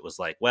of weeks, it was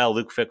like, well,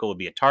 Luke Fickell would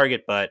be a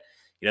target, but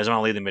he doesn't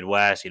want to leave the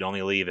Midwest. He'd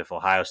only leave if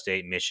Ohio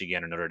State,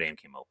 Michigan, or Notre Dame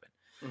came open.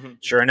 Mm-hmm.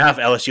 Sure enough,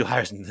 LSU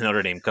hires the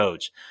Notre Dame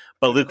coach.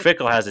 But Luke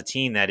Fickell has a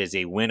team that is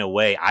a win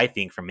away, I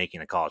think, from making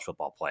the college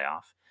football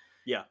playoff.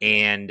 Yeah.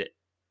 And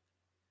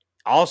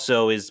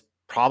also is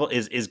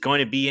going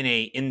to be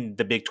in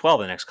the Big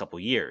 12 in the next couple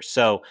of years.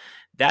 So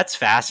that's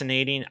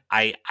fascinating.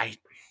 I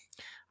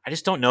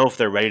just don't know if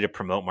they're ready to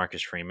promote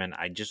Marcus Freeman.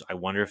 I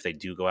wonder if they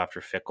do go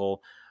after Fickell,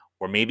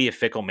 or maybe if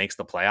Fickell makes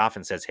the playoff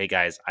and says, hey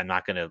guys, I'm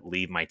not going to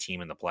leave my team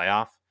in the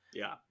playoff.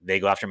 Yeah. They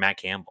go after Matt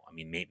Campbell. I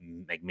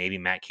mean, maybe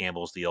Matt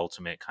Campbell's the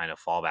ultimate kind of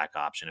fallback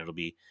option. It'll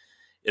be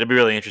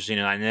really interesting.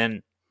 And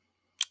then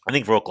I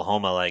think for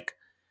Oklahoma, like,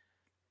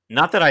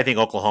 not that I think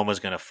Oklahoma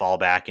is going to fall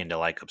back into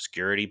like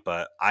obscurity,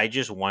 but I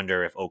just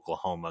wonder if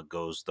Oklahoma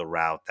goes the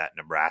route that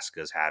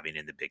Nebraska is having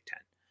in the Big Ten,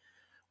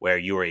 where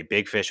you were a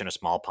big fish in a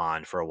small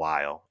pond for a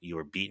while. You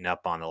were beaten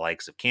up on the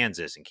likes of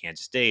Kansas and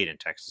Kansas State and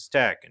Texas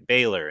Tech and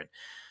Baylor. And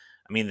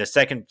I mean, the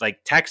second,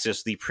 like,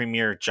 Texas, the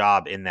premier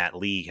job in that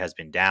league has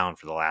been down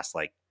for the last,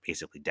 like,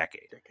 basically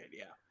decade.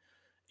 Yeah.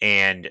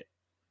 And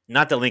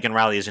not that Lincoln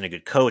Riley isn't a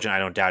good coach, and I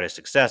don't doubt his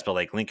success, but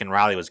like Lincoln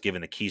Riley was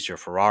given the keys to a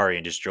Ferrari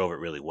and just drove it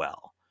really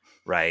well,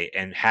 right?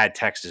 And had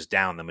Texas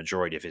down the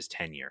majority of his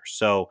tenure.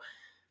 So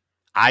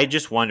I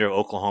just wonder,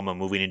 Oklahoma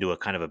moving into a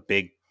kind of a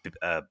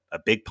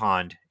big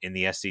pond in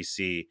the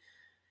SEC.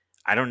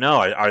 I don't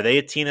know. Are they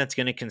a team that's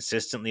going to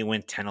consistently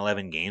win 10,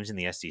 11 games in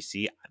the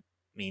SEC? I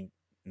mean,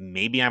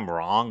 maybe I'm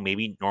wrong.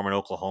 Maybe Norman,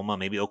 Oklahoma.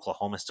 Maybe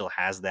Oklahoma still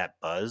has that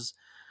buzz.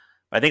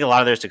 But I think a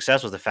lot of their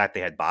success was the fact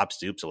they had Bob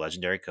Stoops, a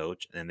legendary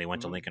coach, and then they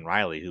went to Lincoln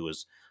Riley, who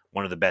was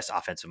one of the best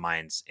offensive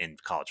minds in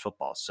college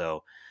football.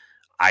 So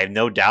I have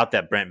no doubt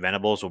that Brent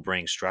Venables will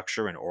bring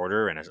structure and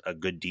order and a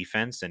good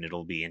defense, and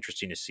it'll be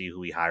interesting to see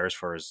who he hires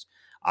for his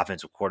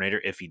offensive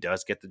coordinator if he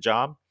does get the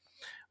job.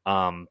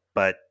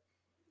 But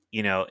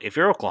if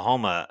you're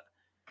Oklahoma,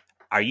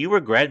 are you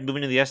regret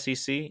moving to the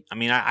SEC? I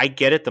mean, I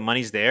get it, the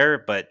money's there,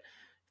 but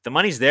the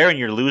money's there and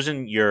you're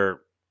losing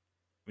your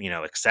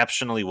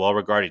exceptionally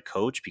well-regarded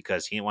coach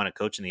because he didn't want to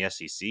coach in the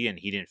SEC and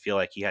he didn't feel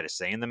like he had a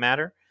say in the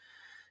matter.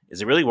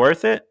 Is it really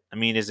worth it? I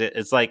mean,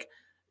 it's like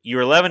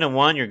you're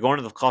 11-1, you're going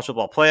to the college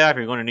football playoff,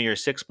 you're going to New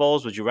Year's Six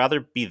bowls. Would you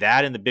rather be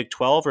that in the Big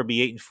 12 or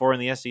be 8-4 in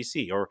the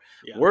SEC? Or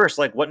worse,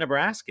 like what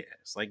Nebraska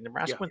is. Like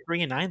Nebraska went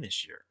 3-9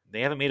 this year.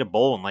 They haven't made a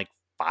bowl in like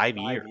 5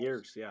 years. 5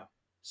 years, yeah.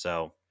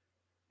 So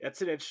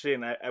that's an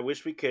interesting. I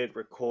wish we could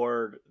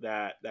record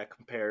that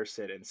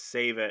comparison and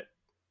save it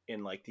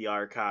in like the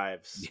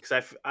archives,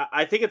 because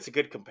I think it's a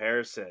good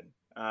comparison.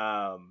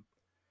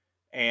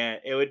 And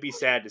it would be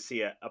sad to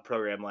see a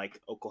program like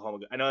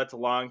Oklahoma. I know that's a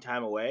long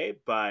time away,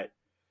 but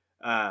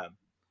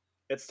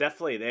it's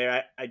definitely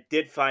there. I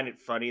did find it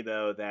funny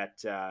though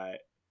that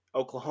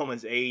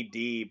Oklahoma's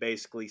AD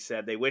basically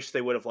said they wish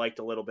they would have liked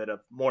a little bit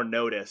of more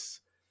notice.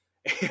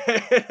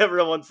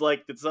 Everyone's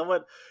like, did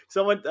someone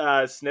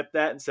snip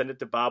that and send it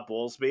to Bob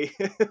Bowlesby?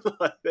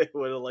 They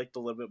would have liked a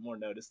little bit more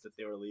notice that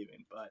they were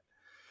leaving, but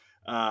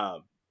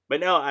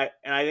no, I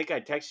think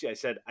I texted you. I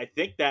said I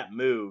think that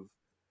move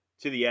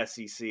to the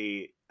SEC,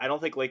 I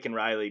don't think Lincoln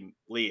Riley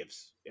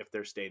leaves if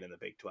they're staying in the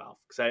Big 12,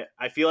 because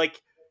I feel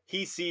like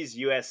he sees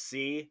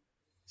USC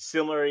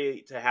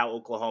similarly to how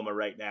Oklahoma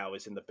right now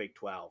is in the Big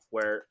 12,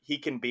 where he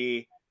can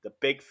be the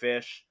big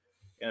fish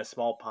in a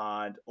small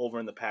pond over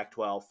in the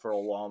Pac-12 for a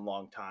long,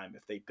 long time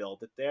if they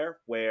build it there,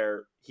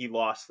 where he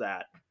lost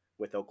that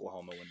with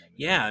Oklahoma when they moved.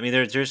 Yeah, I mean,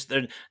 there's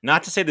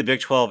not to say the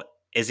Big 12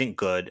 isn't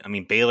good. I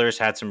mean, Baylor's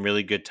had some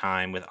really good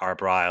time with Art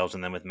Briles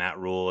and then with Matt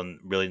Rule, and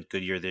really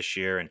good year this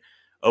year. And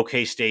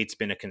OK State's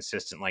been a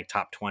consistent like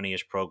top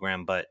 20-ish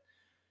program, but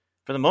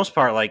for the most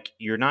part, like,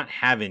 you're not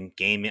having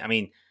game. I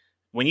mean,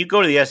 when you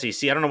go to the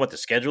SEC, I don't know what the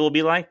schedule will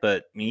be like,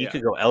 but I mean, you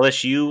could go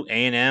LSU,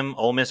 A&M,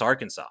 Ole Miss,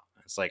 Arkansas.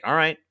 It's like, all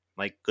right,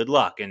 like, good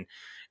luck. And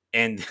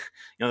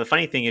the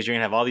funny thing is, you're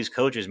gonna have all these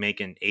coaches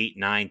making $8,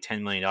 $9,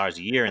 $10 million a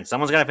year, and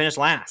someone's got to finish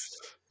last.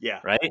 Yeah,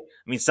 right. I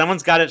mean,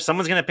 someone's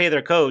gonna pay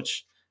their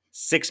coach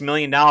 $6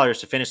 million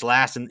to finish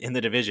last in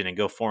the division and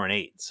go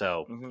 4-8.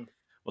 So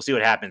we'll see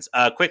what happens.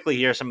 Quickly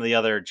here, some of the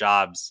other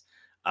jobs.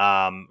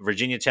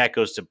 Virginia Tech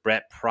goes to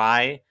Brett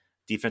Pry,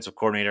 defensive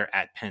coordinator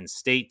at Penn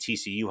State.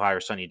 TCU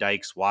hires Sonny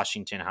Dykes.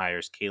 Washington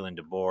hires Kalen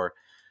DeBoer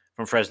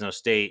from Fresno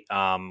State.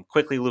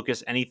 Quickly,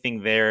 Lucas,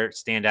 anything there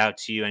stand out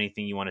to you?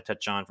 Anything you want to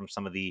touch on from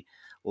some of the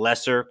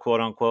lesser quote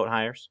unquote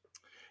hires?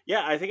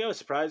 Yeah, I think I was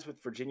surprised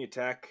with Virginia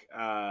Tech.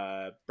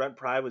 Brent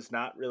Pry was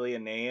not really a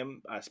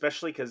name,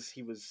 especially because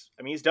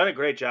he's done a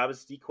great job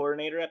as D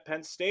coordinator at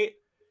Penn State.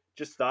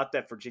 Just thought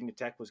that Virginia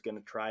Tech was going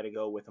to try to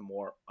go with a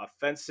more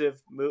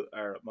offensive move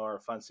or more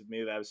offensive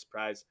move. I was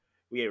surprised.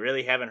 We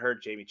really haven't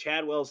heard Jamie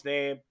Chadwell's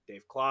name,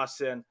 Dave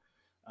Clawson.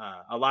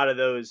 A lot of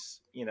those,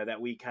 that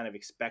we kind of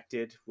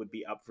expected would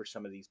be up for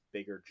some of these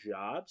bigger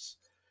jobs.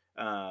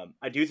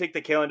 I do think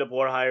the Kalen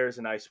DeBoer hire is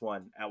a nice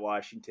one at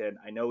Washington.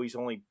 I know he's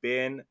only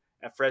been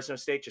at Fresno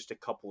State just a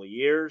couple of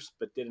years,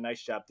 but did a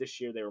nice job this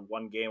year. They were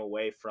one game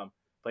away from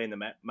playing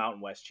the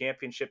Mountain West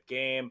Championship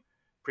game.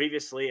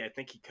 Previously, I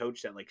think he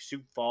coached at like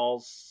Sioux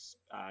Falls,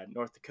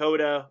 North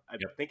Dakota. I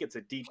Yep. think it's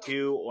a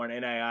D2 or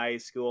an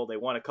NAIA school. They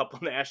won a couple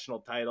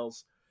national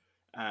titles.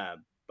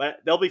 But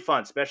they'll be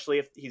fun, especially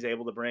if he's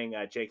able to bring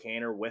Jake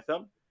Haener with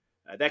him.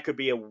 That could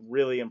be a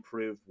really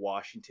improved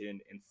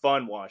Washington and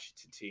fun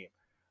Washington team,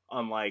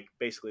 unlike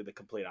basically the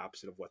complete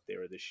opposite of what they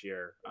were this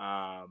year.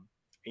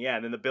 Yeah,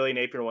 and then the Billy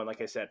Napier one, like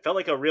I said, felt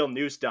like a real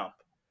news dump.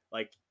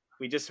 Like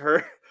we just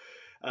heard,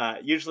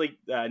 usually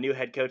new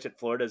head coach at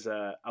Florida is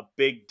a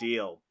big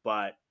deal,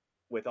 but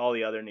with all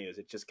the other news,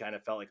 it just kind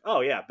of felt like, oh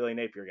yeah, Billy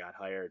Napier got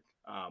hired.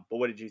 But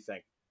what did you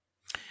think?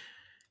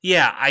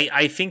 Yeah,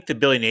 I think the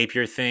Billy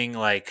Napier thing,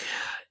 like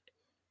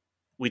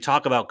we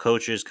talk about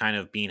coaches kind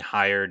of being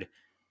hired,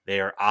 they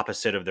are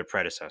opposite of their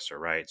predecessor,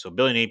 right? So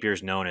Billy Napier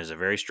is known as a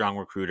very strong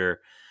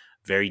recruiter,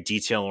 very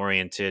detail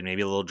oriented,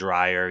 maybe a little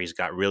drier. He's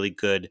got really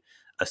good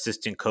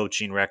assistant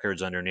coaching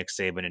records under Nick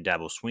Saban and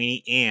Dabo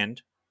Sweeney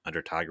and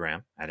under Todd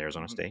Graham at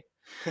Arizona State.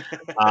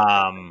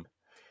 Um,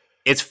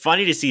 it's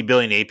funny to see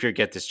Billy Napier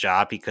get this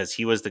job because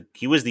he was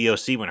the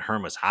OC when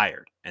Herm was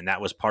hired, and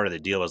that was part of the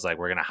deal. Was like,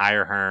 we're going to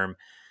hire Herm,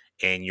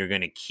 and you're going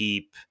to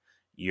keep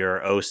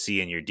your OC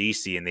and your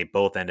DC, and they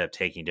both end up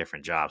taking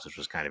different jobs, which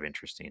was kind of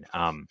interesting.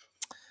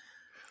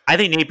 I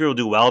think Napier will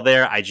do well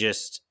there. I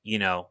just,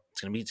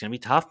 it's gonna be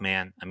tough,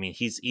 man. I mean,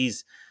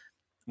 he's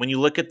when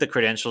you look at the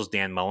credentials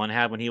Dan Mullen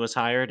had when he was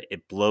hired,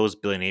 it blows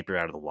Billy Napier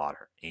out of the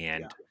water. Yeah.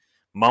 And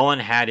Mullen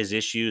had his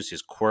issues,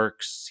 his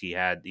quirks.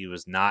 Did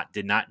not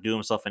do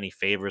himself any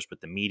favors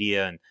with the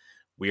media and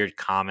weird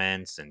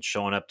comments and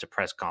showing up to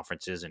press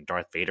conferences in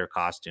Darth Vader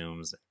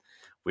costumes, and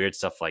weird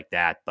stuff like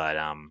that. But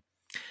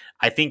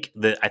I think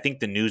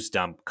the news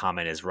dump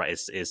comment is right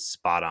is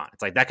spot on.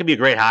 It's like that could be a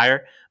great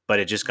hire, but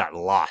it just got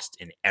lost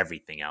in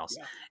everything else.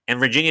 Yeah. And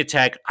Virginia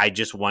Tech, I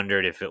just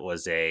wondered if it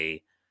was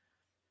a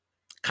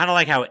kind of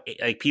like how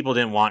like people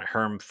didn't want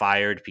Herm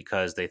fired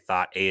because they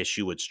thought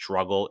ASU would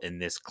struggle in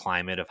this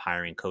climate of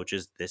hiring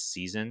coaches this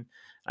season.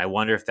 I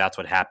wonder if that's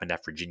what happened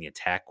at Virginia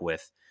Tech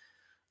with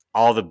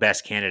all the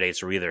best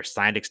candidates were either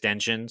signed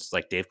extensions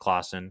like Dave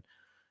Clawson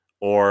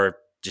or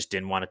just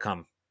didn't want to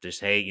come.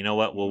 Just, hey, you know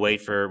what? We'll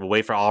wait for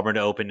Auburn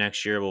to open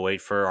next year. We'll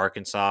wait for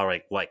Arkansas,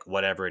 like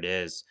whatever it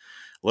is.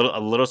 A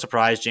little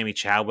surprised Jamie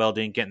Chadwell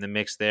didn't get in the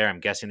mix there. I'm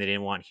guessing they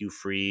didn't want Hugh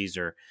Freeze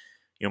or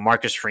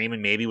Marcus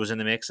Freeman maybe was in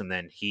the mix, and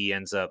then he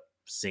ends up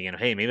saying,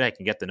 hey, maybe I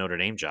can get the Notre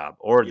Dame job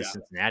or the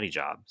Cincinnati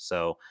job.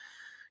 So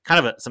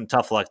kind of some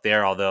tough luck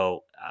there. Although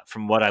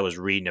from what I was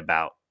reading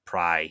about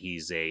Pry,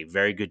 he's a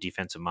very good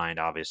defensive mind,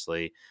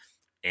 obviously,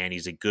 and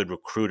he's a good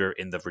recruiter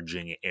in the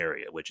Virginia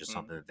area, which is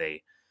something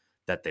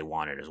that they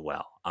wanted as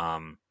well.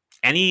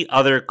 Any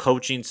other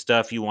coaching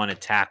stuff you want to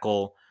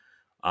tackle?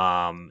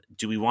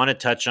 Do we want to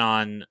touch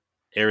on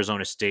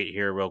Arizona State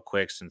here real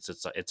quick since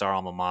it's our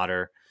alma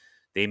mater?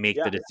 They make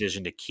the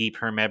decision to keep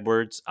Herm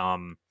Edwards.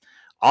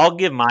 I'll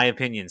give my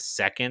opinion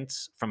second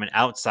from an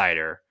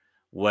outsider.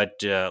 What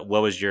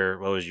was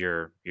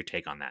your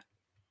take on that?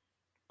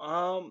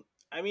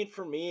 I mean,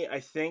 for me,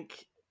 I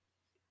think,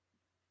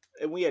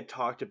 and we had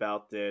talked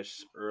about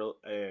this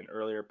in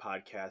earlier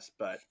podcasts,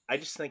 but I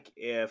just think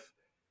if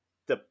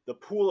the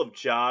pool of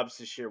jobs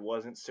this year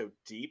wasn't so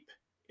deep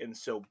and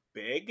so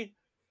big,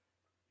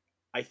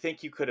 I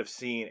think you could have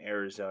seen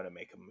Arizona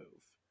make a move.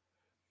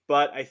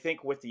 But I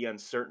think with the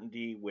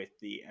uncertainty with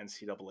the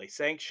NCAA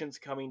sanctions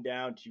coming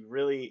down,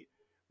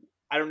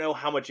 I don't know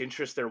how much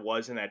interest there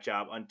was in that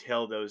job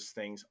until those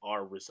things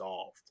are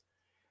resolved.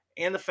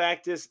 And the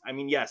fact is, I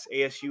mean, yes,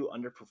 ASU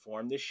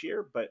underperformed this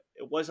year, but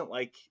it wasn't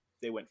like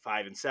they went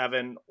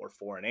 5-7 or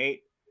 4-8.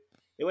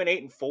 They went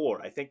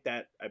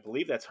 8-4. I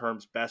believe that's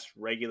Herm's best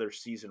regular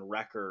season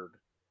record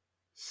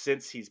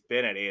since he's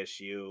been at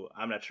ASU.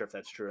 I'm not sure if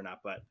that's true or not,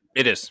 but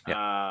it is.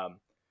 Yeah.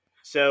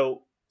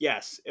 So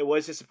yes, it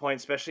was disappointing,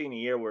 especially in a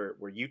year where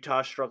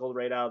Utah struggled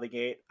right out of the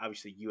gate.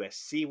 Obviously,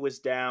 USC was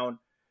down.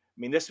 I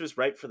mean, this was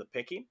ripe for the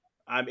picking.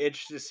 I'm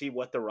interested to see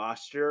what the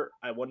roster.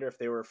 I wonder if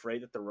they were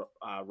afraid that the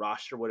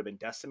roster would have been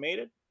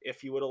decimated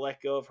if you would have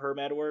let go of Herm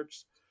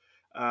Edwards.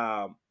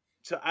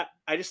 So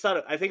I just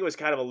I think it was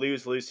kind of a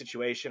lose-lose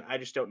situation. I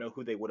just don't know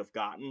who they would have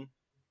gotten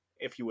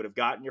if you would have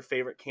gotten your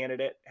favorite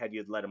candidate had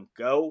you let him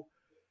go.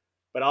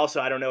 But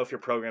also, I don't know if your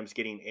program's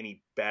getting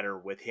any better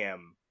with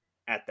him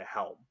at the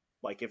helm.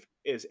 Like, if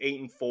is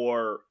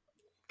 8-4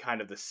 kind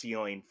of the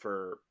ceiling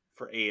for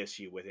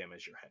ASU with him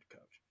as your head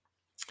coach?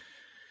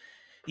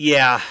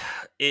 Yeah,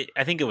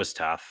 I think it was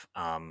tough.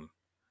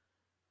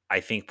 I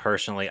think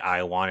personally,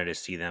 I wanted to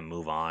see them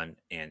move on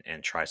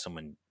and try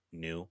someone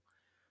new.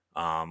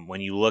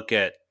 When you look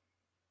at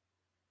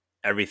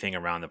everything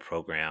around the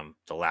program,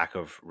 the lack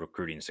of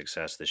recruiting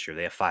success this year,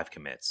 they have 5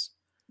 commits.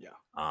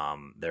 Yeah.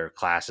 Their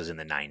class is in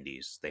the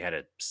 90s. They had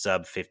a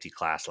sub 50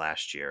 class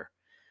last year.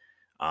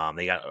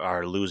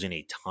 Are losing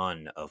a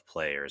ton of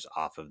players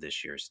off of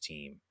this year's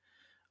team.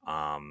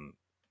 Um,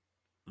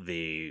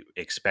 the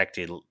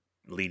expected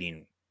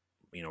leading,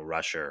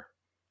 rusher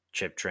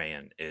Chip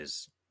Trayan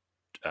is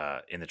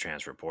in the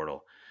transfer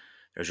portal.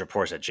 There's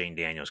reports that Jane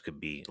Daniels could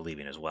be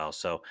leaving as well.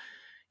 So,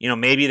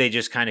 maybe they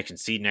just kind of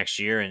concede next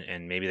year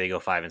and maybe they go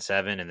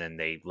 5-7 and then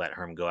they let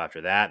Herm go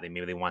after that.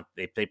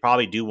 They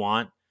probably do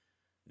want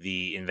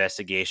the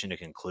investigation to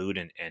conclude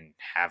and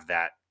have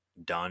that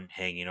done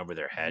hanging over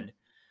their head.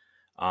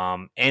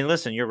 And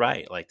listen, you're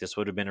right. Like, this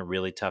would have been a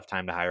really tough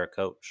time to hire a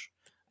coach.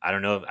 I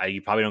don't know if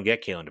you probably don't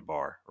get Kalen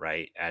DeBar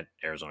right at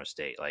Arizona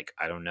State. Like,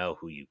 I don't know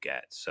who you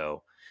get.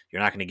 So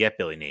you're not going to get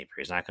Billy Napier.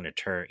 He's not going to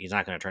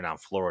turn down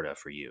Florida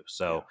for you.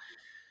 So,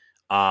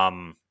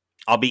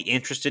 I'll be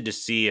interested to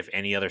see if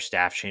any other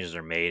staff changes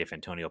are made. If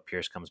Antonio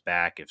Pierce comes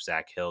back, if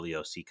Zach Hill, the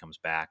OC, comes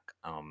back.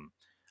 I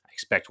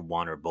expect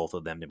one or both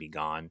of them to be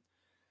gone.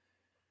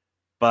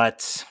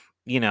 But,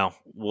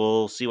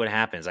 we'll see what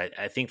happens. I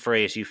think for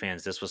ASU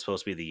fans, this was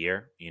supposed to be the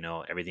year.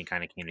 Everything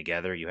kind of came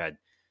together. You had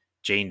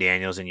Jane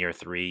Daniels in year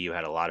 3. You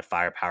had a lot of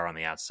firepower on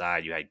the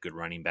outside. You had good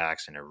running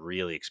backs and a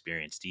really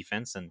experienced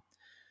defense. And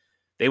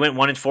they went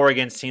 1-4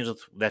 against teams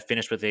that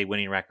finished with a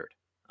winning record.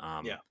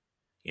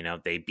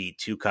 They beat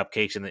 2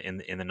 cupcakes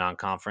in the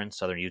non-conference,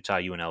 Southern Utah,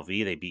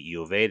 UNLV. They beat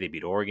U of A. They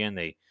beat Oregon.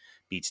 They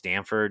beat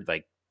Stanford.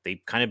 Like,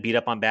 they kind of beat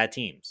up on bad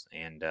teams.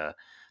 And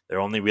their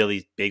only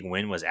really big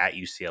win was at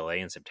UCLA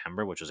in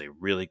September, which was a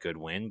really good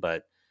win,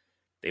 but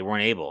they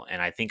weren't able.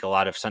 And I think a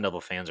lot of Sun Devil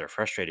fans are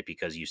frustrated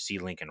because you see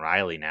Lincoln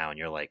Riley now and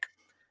you're like,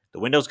 the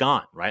window's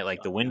gone, right?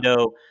 Like, the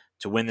window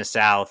to win the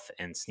South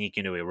and sneak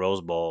into a Rose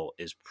Bowl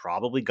is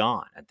probably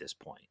gone at this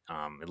point,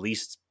 at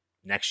least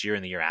next year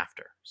and the year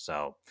after.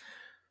 So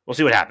we'll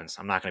see what happens.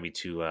 I'm not going to be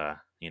too,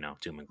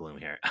 doom and gloom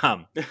here.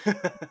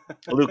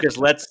 Lucas,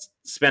 let's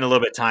spend a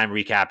little bit of time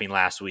recapping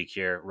last week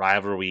here,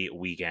 rivalry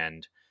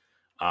weekend.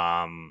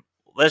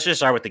 Let's just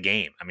start with the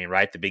game. I mean,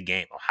 right, the big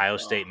game. Ohio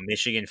State,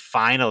 Michigan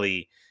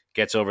finally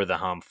gets over the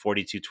hump,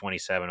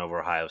 42-27 over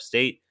Ohio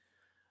State.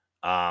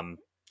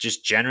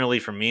 Just generally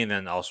for me, and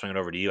then I'll swing it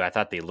over to you, I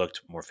thought they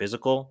looked more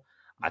physical.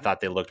 I thought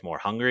they looked more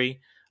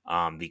hungry.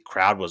 The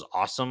crowd was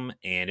awesome,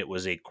 and it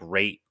was a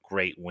great,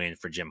 great win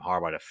for Jim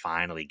Harbaugh to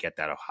finally get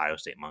that Ohio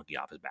State monkey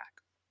off his back.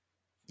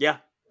 Yeah,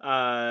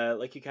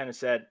 like you kind of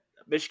said,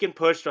 Michigan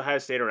pushed Ohio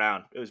State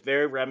around. It was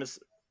very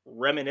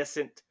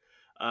reminiscent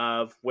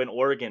of when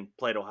Oregon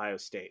played Ohio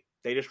State.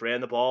 They just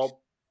ran the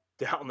ball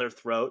down their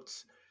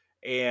throats,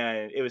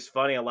 and it was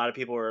funny. A lot of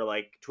people were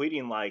like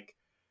tweeting like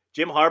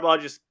Jim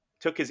Harbaugh just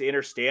took his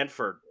inner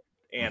Stanford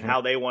and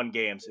how they won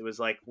games. It was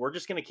like, we're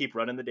just going to keep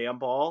running the damn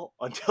ball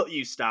until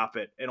you stop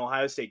it. And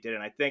Ohio State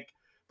didn't. I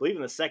believe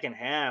in the second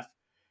half,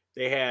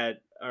 they had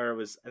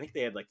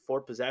like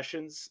 4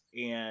 possessions,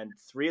 and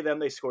 3 of them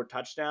they scored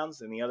touchdowns,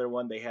 and the other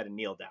one they had a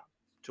kneel down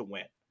to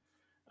win.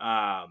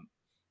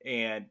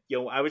 And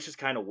I was just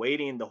kind of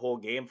waiting the whole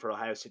game for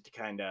Ohio State to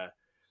kind of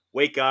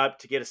wake up,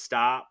 to get a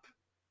stop,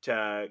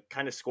 to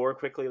kind of score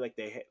quickly like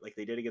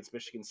they did against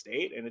Michigan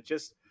State, and it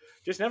just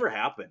never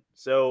happened.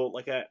 So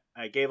like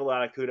I gave a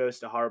lot of kudos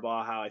to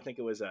Harbaugh, how I think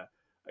it was a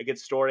good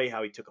story,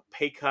 how he took a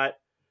pay cut,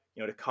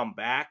 to come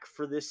back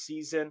for this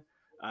season.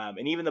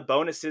 And even the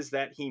bonuses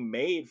that he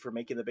made for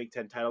making the Big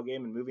Ten title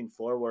game and moving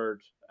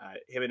forward,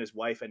 him and his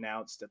wife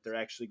announced that they're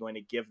actually going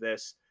to give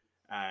this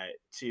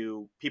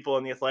to people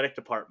in the athletic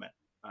department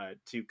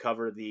to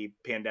cover the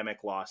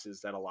pandemic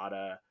losses that a lot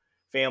of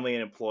family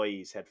and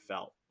employees had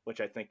felt,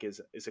 which I think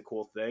is a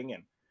cool thing.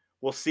 And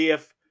we'll see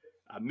if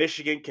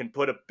Michigan can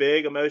put a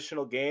big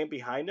emotional game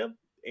behind them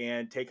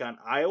and take on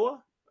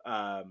Iowa.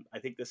 I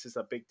think this is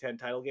a Big Ten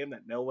title game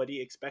that nobody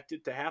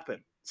expected to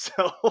happen.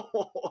 So,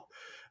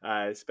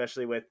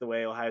 especially with the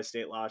way Ohio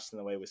State lost and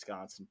the way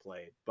Wisconsin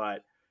played.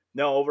 But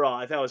no, overall,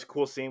 I thought it was a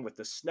cool scene with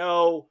the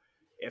snow.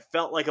 It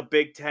felt like a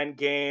Big Ten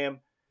game.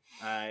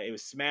 It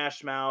was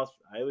smash mouth.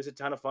 It was a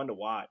ton of fun to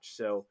watch.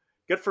 So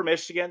good for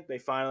Michigan. They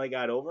finally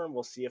got over, and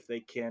we'll see if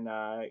they can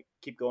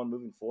keep going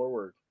moving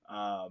forward.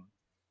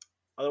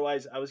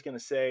 Otherwise, I was going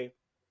to say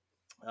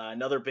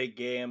another big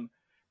game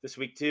this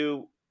week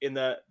too. In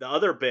the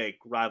other big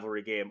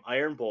rivalry game,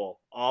 Iron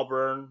Bowl,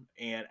 Auburn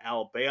and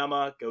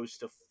Alabama goes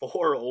to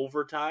 4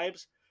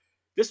 overtimes.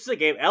 This was a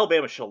game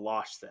Alabama should have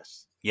lost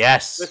this.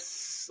 Yes.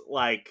 This,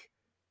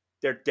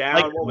 they're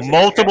down. Like,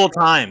 multiple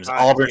times,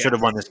 Auburn should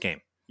have won this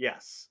game.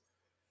 Yes.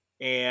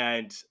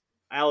 And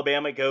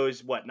Alabama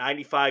goes,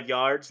 95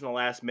 yards in the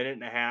last minute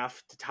and a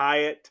half to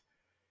tie it.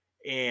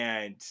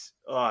 And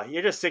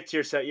you're just sick to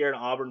yourself. You're an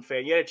Auburn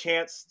fan. You had a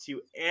chance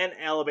to end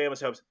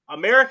Alabama's hopes.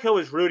 America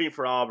was rooting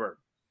for Auburn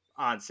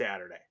on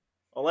Saturday.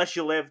 Unless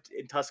you lived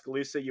in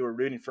Tuscaloosa, you were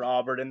rooting for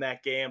Auburn in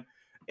that game.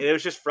 And it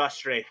was just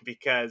frustrating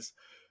because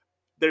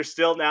there's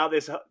still now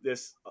this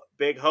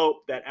big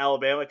hope that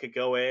Alabama could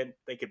go in,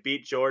 they could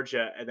beat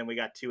Georgia, and then we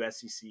got two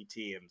SEC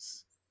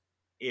teams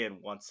in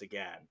once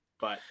again.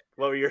 But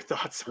what were your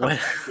thoughts on When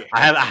that game?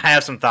 I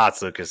have some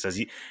thoughts, Lucas.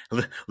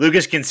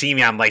 Lucas can see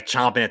me, I'm like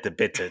chomping at the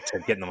bit to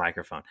get in the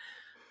microphone.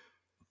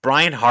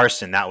 Brian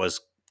Harsin, that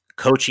was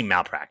coaching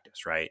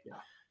malpractice, right? Yeah.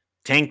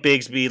 Tank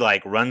Bigsby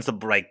like runs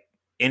the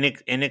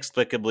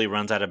inexplicably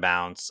runs out of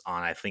bounds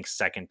on I think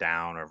second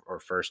down or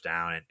first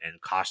down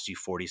and costs you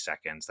 40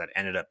 seconds. That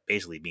ended up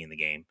basically being the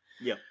game.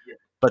 Yep.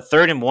 But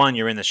 3rd and 1,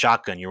 you're in the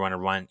shotgun. You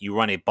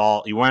run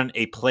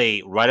a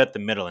play right up the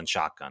middle in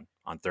shotgun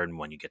on 3rd and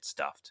 1. You get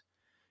stuffed.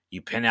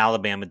 You pin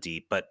Alabama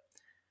deep. But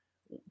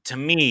to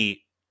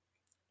me,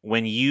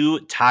 when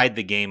you tied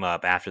the game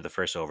up after the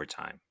first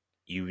overtime,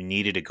 you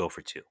needed to go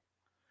for 2.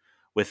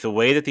 With the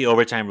way that the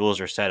overtime rules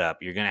are set up,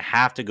 you're going to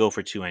have to go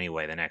for 2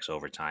 anyway the next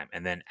overtime.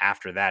 And then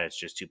after that, it's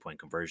just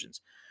 2-point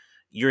conversions.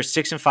 You're a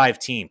 6-5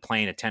 team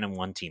playing a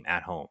 10-1 team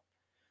at home.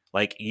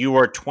 Like, you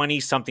are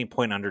 20-something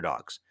point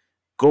underdogs.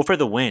 Go for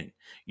the win.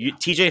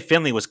 TJ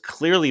Finley was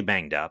clearly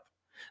banged up.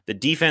 The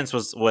defense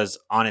was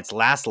on its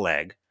last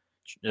leg.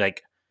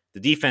 Like, the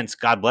defense,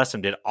 God bless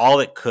them, did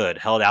all it could,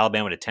 held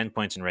Alabama to 10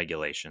 points in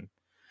regulation.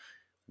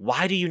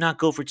 Why do you not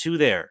go for 2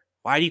 there?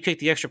 Why do you kick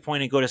the extra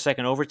point and go to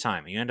second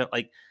overtime? You end up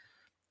like,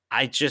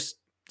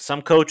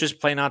 some coaches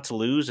play not to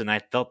lose, and I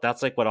felt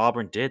that's like what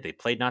Auburn did. They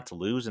played not to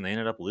lose, and they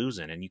ended up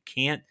losing. And you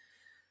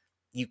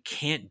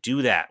can't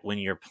do that when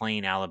you're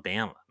playing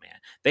Alabama, man.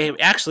 They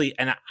actually,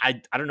 and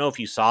I don't know if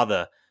you saw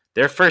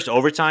their first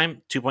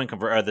overtime 2-point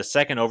convert, or the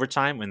second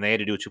overtime when they had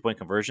to do a 2-point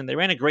conversion. They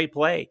ran a great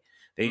play.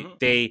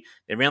 They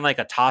ran like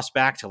a toss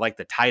back to like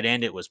the tight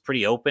end. It was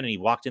pretty open, and he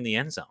walked in the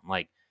end zone.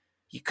 Like,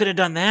 you could have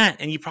done that,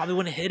 and you probably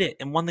wouldn't have hit it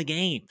and won the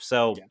game.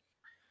 So,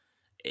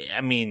 I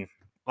mean.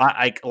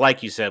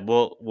 Like you said,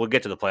 we'll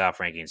get to the playoff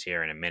rankings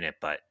here in a minute,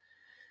 but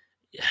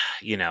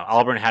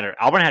Auburn had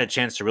a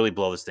chance to really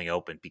blow this thing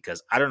open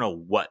because I don't know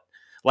what.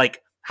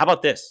 Like, how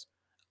about this?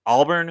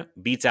 Auburn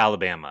beats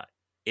Alabama.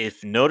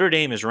 If Notre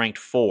Dame is ranked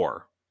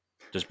 4,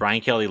 does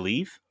Brian Kelly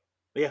leave?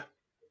 Yeah.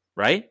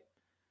 Right?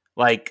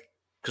 Like,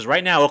 because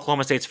right now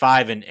Oklahoma State's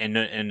 5 and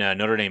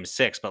Notre Dame's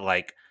 6, but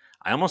like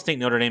I almost think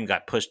Notre Dame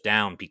got pushed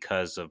down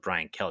because of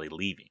Brian Kelly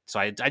leaving. So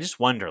I just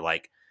wonder,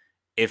 like,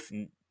 if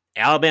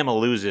Alabama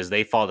loses,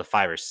 they fall to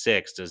 5 or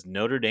 6. Does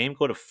Notre Dame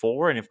go to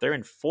 4? And if they're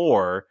in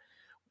 4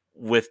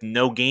 with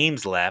no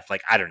games left,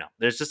 like, I don't know.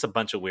 There's just a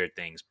bunch of weird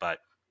things, but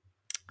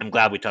I'm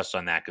glad we touched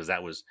on that because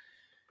that was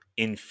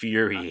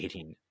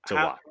infuriating to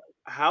watch.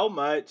 How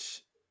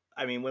much?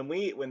 I mean,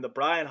 when the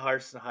Brian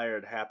Harsin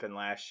hire happened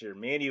last year,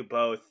 me and you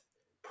both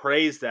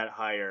praised that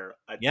hire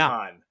a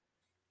ton.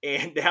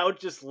 And now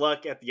just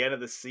look at the end of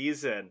the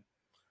season.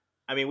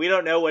 I mean, we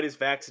don't know what his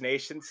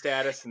vaccination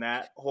status and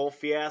that whole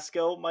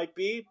fiasco might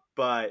be,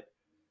 but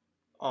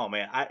oh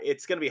man,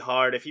 it's going to be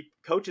hard if he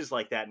coaches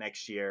like that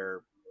next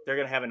year. They're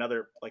going to have a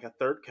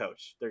third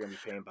coach. They're going to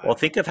be paying by. Well,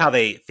 think of how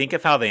they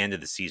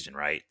ended the season.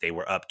 Right, they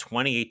were up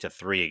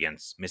 28-3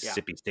 against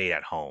Mississippi State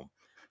at home,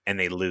 and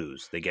they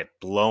lose. They get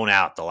blown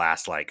out the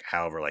last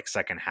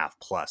second half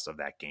plus of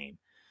that game.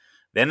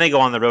 Then they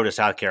go on the road to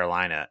South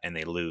Carolina and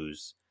they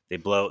lose. They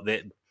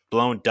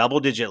blown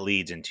double-digit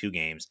leads in 2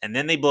 games, and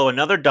then they blow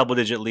another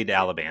double-digit lead to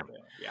Alabama.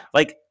 Yeah.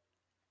 Like,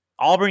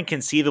 Auburn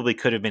conceivably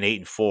could have been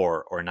 8-4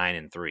 or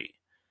 9-3,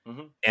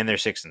 and they're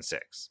 6-6.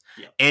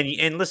 Yeah.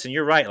 And listen,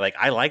 you're right. Like,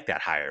 I like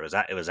that hire.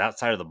 It was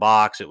outside of the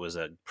box. It was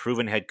a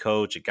proven head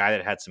coach, a guy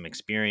that had some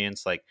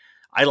experience. Like,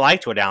 I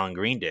liked what Alan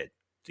Green did,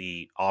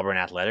 the Auburn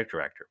athletic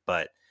director,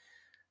 but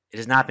it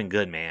has not been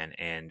good, man.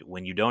 And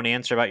when you don't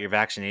answer about your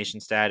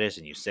vaccination status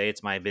and you say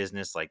it's my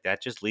business, like,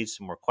 that just leads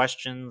to more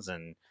questions,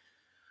 and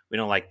we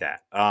don't like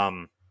that.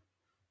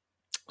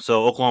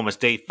 So Oklahoma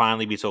State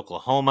finally beats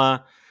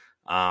Oklahoma.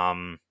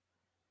 Our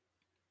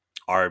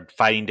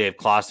Fighting Dave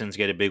Clawsons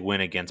get a big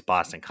win against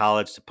Boston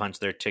College to punch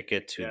their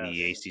ticket to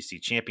the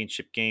ACC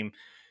championship game.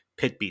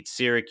 Pitt beats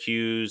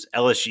Syracuse.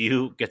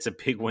 LSU gets a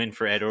big win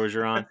for Ed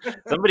Orgeron.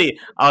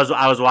 I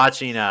was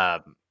watching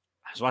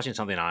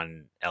something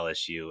on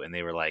LSU, and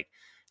they were like,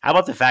 "How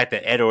about the fact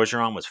that Ed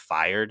Orgeron was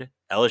fired?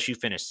 LSU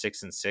finished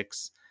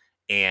 6-6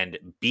 and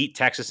beat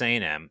Texas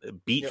A&M,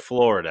 beat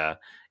Florida,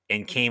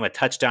 and came a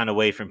touchdown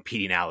away from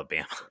beating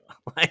Alabama.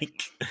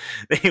 Like,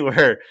 they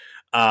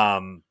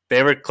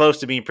were close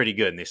to being pretty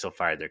good, and they still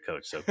fired their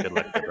coach. So good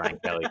luck to Brian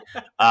Kelly.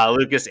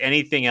 Lucas,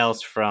 anything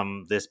else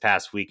from this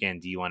past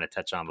weekend do you want to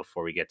touch on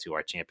before we get to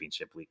our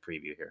championship week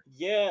preview here?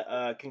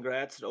 Yeah,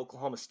 congrats to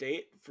Oklahoma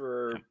State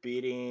for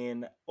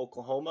beating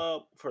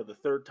Oklahoma for the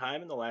 3rd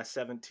time in the last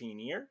 17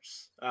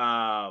 years.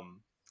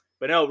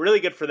 But no, really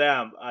good for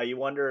them. You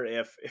wonder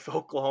if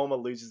Oklahoma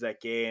loses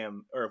that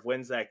game or if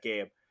wins that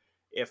game,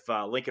 if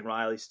Lincoln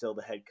Riley's still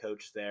the head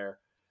coach there.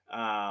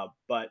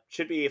 But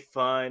should be a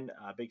fun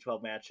Big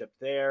 12 matchup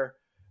there.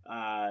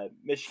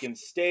 Michigan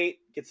State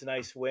gets a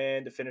nice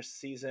win to finish the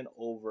season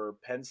over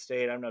Penn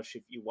State. I don't know if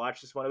you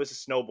watched this one. It was a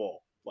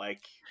snowball.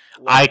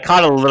 I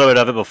caught a little bit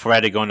of it before I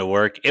had to go into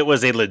work. It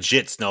was a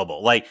legit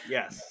snowball. Like,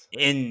 yes,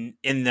 in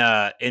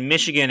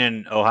Michigan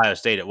and Ohio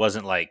State, it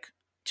wasn't like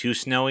too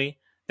snowy.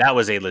 That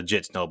was a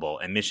legit Snow Bowl,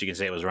 and Michigan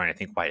State was wearing, I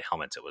think, white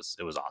helmets. It was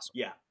awesome.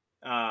 Yeah.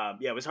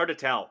 It was hard to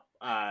tell.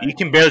 You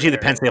can barely see the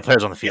Penn State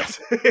players on the field.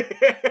 Yes.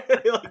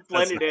 They like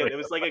blended in. real. It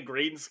was like a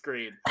green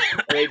screen.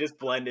 They just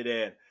blended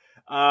in.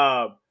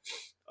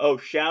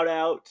 Shout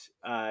out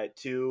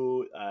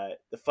to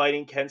the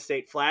Fighting Kent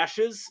State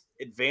Flashes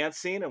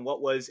advancing in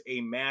what was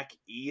a MAC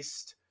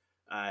East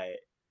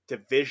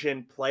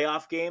division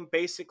playoff game,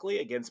 basically,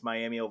 against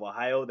Miami of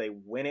Ohio. They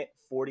win it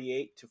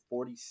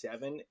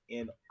 48-47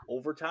 in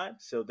overtime.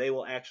 So they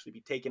will actually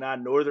be taking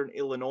on Northern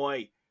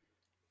Illinois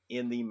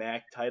in the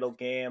MAC title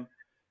game.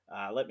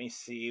 Let me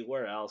see.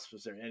 Where else?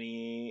 Was there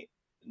any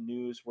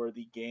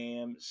newsworthy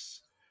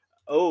games?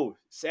 Oh,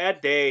 sad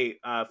day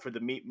for the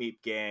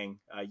Meep gang.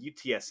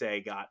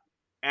 UTSA got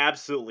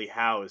absolutely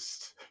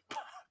housed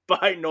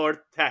by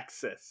North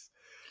Texas.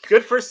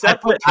 Good for Seth I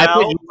put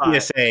Littell.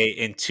 UTSA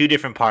in 2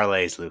 different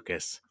parlays,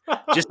 Lucas.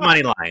 Just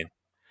money line.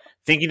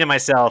 Thinking to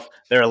myself,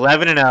 they're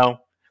 11-0.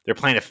 They're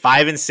playing a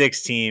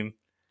 5-6 team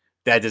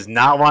that does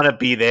not want to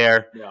be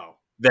there. No.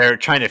 They're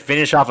trying to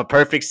finish off a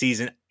perfect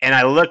season. And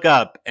I look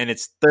up, and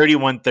it's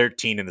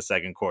 31-13 in the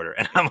second quarter.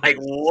 And I'm like,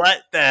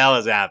 what the hell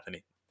is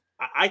happening?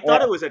 I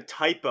thought it was a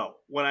typo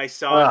when I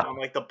saw it on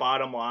like the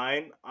bottom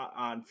line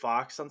on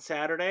Fox on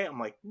Saturday. I'm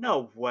like,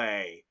 no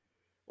way.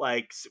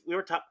 Like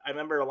I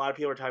remember a lot of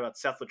people were talking about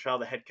Seth Littell,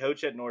 the head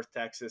coach at North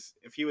Texas,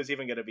 if he was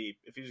going to be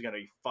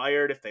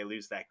fired if they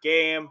lose that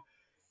game.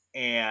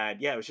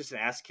 And yeah, it was just an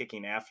ass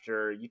kicking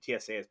after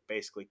UTSA has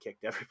basically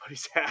kicked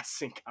everybody's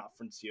ass in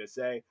Conference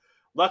USA.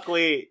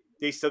 Luckily,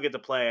 they still get to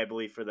play, I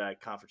believe, for the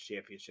conference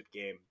championship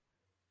game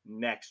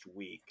next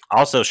week.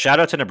 Also, shout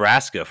out to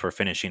Nebraska for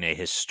finishing a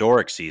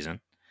historic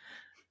season.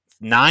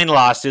 9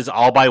 losses,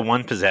 all by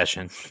 1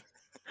 possession.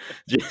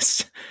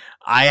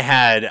 I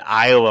had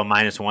Iowa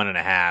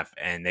 -1.5,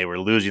 and they were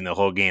losing the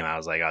whole game. I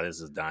was like, oh, this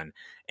is done.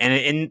 And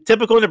in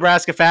typical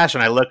Nebraska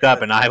fashion, I look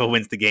up and Iowa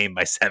wins the game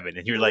by 7.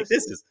 And you're like,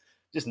 this is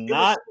just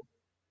not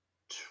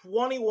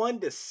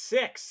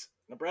 21-6.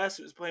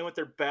 Nebraska was playing with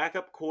their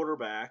backup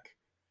quarterback,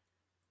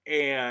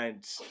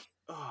 and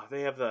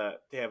they have a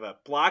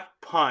block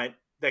punt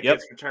that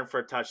gets returned for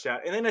a touchdown,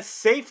 and then a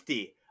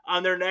safety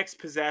on their next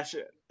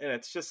possession. And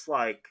it's just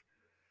like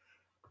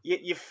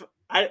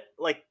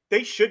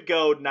they should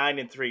go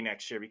 9-3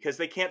 next year because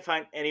they can't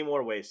find any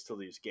more ways to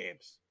lose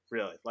games,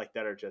 really, like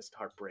that are just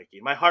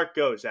heartbreaking. My heart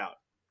goes out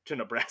to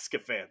Nebraska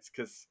fans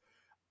because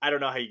I don't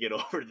know how you get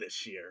over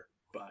this year.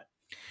 But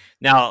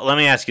now let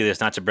me ask you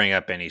this, not to bring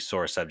up any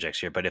sore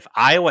subjects here, but if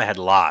Iowa had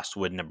lost,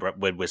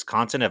 would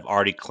Wisconsin have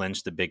already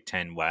clinched the Big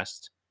Ten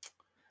West?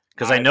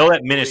 Because I know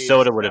that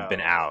Minnesota would have been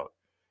out.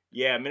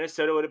 Yeah,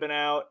 Minnesota would have been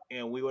out,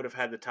 and we would have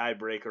had the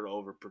tiebreaker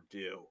over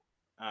Purdue.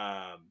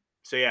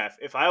 So yeah,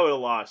 if I would have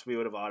lost, we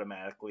would have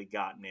automatically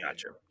gotten in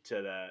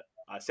to the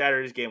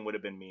Saturday's game would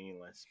have been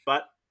meaningless.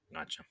 But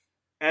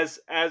as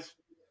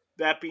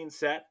that being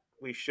said,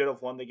 we should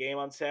have won the game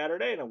on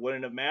Saturday, and it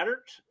wouldn't have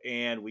mattered.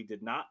 And we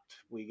did not.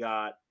 We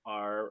got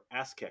our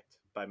ass kicked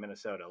by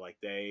Minnesota. Like,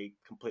 they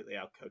completely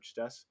outcoached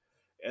us.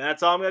 And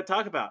that's all I'm going to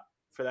talk about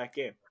for that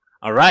game.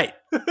 All right.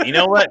 You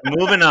know what?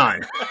 Moving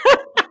on.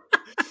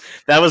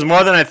 That was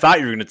more than I thought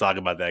you were going to talk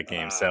about that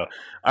game. So,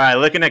 all right,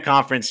 looking at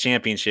Conference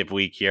Championship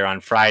Week here on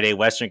Friday,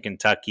 Western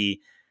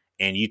Kentucky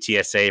and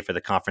UTSA for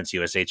the Conference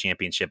USA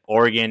Championship,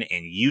 Oregon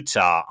and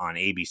Utah on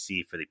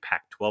ABC for the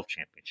Pac-12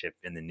 Championship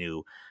in the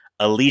new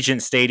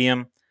Allegiant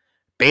Stadium,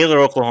 Baylor,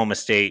 Oklahoma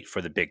State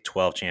for the Big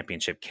 12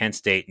 Championship, Kent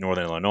State,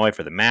 Northern Illinois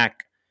for the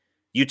MAC,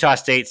 Utah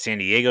State, San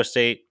Diego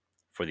State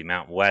for the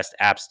Mountain West,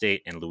 App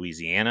State, and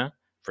Louisiana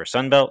for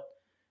Sunbelt,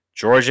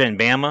 Georgia and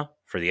Bama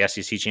for the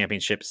SEC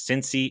Championship,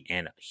 Cincy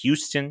and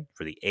Houston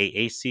for the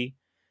AAC,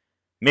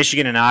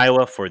 Michigan and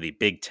Iowa for the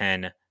Big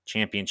Ten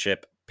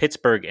Championship,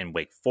 Pittsburgh and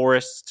Wake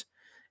Forest,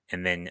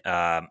 and then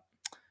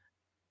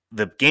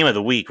the game of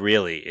the week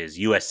really is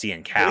USC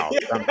and Cal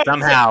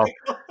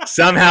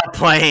somehow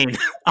playing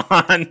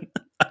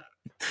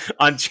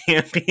on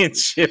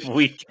championship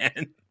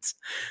weekend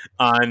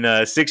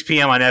on 6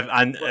 p.m.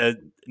 on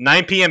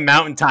 9 p.m.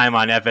 Mountain Time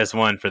on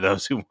FS1 for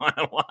those who want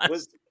to watch.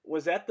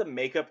 Was that the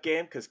makeup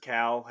game because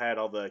Cal had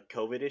all the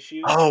COVID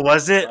issues? Oh,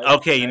 was it?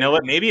 Okay, you know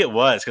what? Maybe it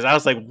was because I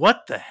was like,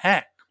 what the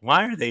heck?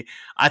 Why are they?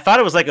 I thought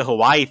it was like a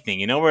Hawaii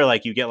thing, where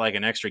like you get like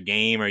an extra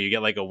game or you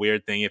get like a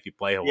weird thing if you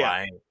play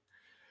Hawaii. Yeah.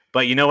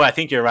 But you know what? I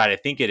think you're right. I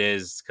think it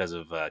is because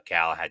of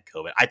Cal had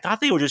COVID. I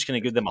thought they were just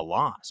going to give them a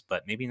loss,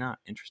 but maybe not.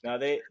 Interesting. No,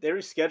 they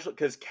rescheduled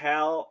because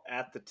Cal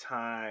at the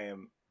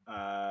time,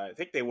 I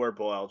think they were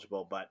bowl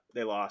eligible, but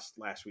they lost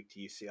last week to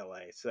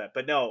UCLA.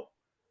 But no,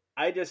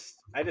 I just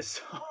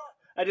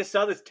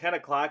saw this 10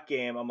 o'clock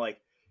game. I'm like,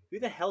 who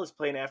the hell is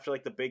playing after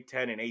like the Big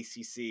Ten and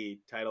ACC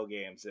title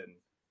games? And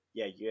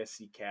yeah,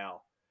 USC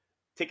Cal.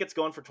 Tickets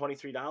going for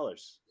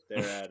 $23. They're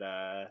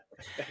at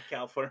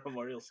California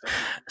Memorial Stadium.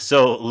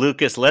 So,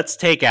 Lucas, let's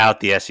take out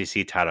the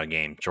SEC title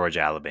game, Georgia,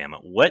 Alabama.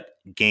 What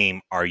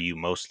game are you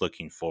most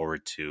looking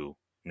forward to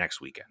next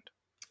weekend?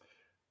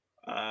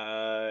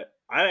 I'm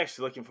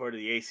actually looking forward to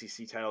the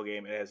ACC title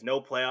game. It has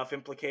no playoff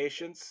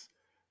implications,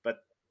 but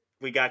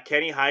we got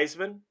Kenny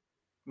Heisman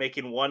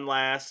making one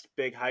last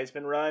big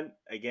Heisman run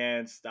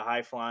against the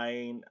high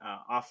flying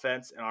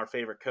offense and our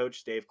favorite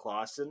coach, Dave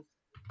Clawson.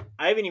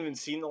 I haven't even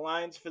seen the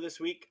lines for this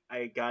week.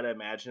 I got to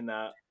imagine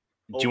that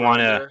Do you over want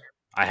to? under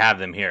I have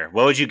them here.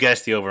 What would you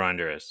guess the over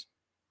under is?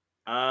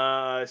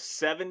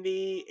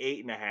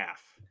 78 and a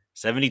half.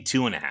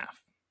 72 and a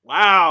half.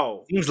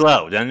 Wow. Seems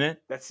low, doesn't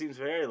it? That seems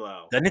very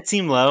low. Doesn't it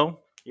seem low?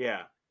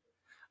 Yeah.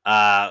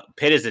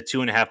 Pitt is a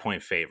 2.5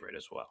 point favorite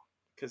as well.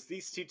 Because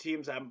these two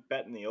teams, I'm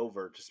betting the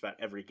over just about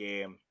every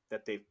game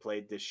that they've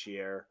played this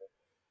year.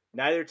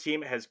 Neither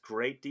team has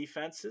great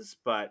defenses,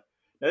 but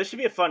now this should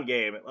be a fun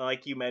game.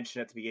 Like you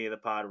mentioned at the beginning of the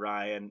pod,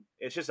 Ryan,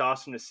 it's just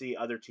awesome to see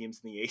other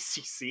teams in the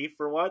ACC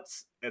for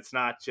once. It's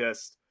not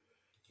just,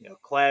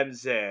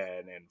 Clemson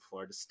and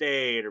Florida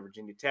State or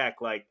Virginia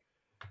Tech. Like,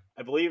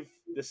 I believe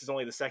this is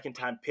only the second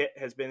time Pitt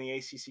has been in the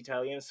ACC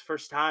title game. It's the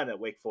first time that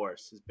Wake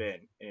Forest has been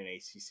in an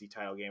ACC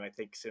title game, I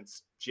think,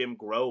 since Jim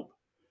Grobe.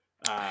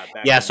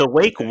 Yeah, so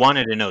Wake 96. won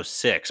it in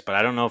 06, but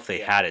I don't know if they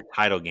Yeah. had a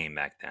title game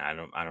back then. I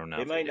don't know.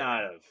 They if might did.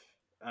 not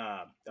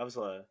have. That was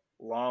a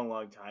long,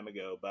 long time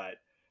ago. But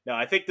no,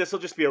 I think this will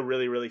just be a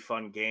really, really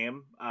fun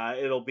game.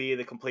 It'll be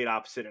the complete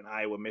opposite in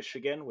Iowa,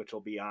 Michigan, which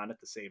will be on at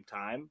the same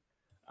time.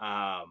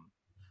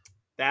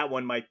 That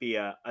one might be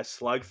a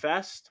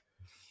slugfest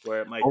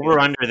where it might Over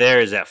be under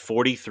there is at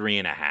 43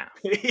 and a half.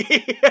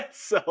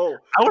 So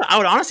I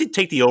would honestly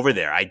take the over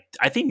there.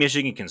 I think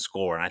Michigan can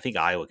score, and I think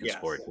Iowa can Yes.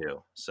 score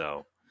too.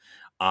 So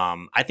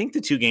I think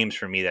the two games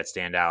for me that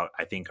stand out,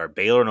 I think, are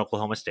Baylor and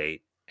Oklahoma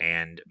State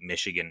and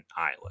Michigan,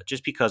 Iowa,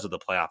 just because of the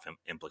playoff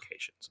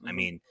implications. I Mhm.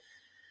 mean,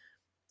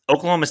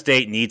 Oklahoma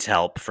State needs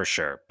help for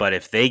sure, but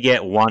if they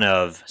get one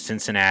of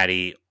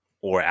Cincinnati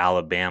or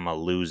Alabama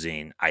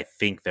losing, I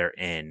think they're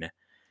in.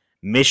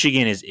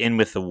 Michigan is in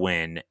with the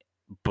win,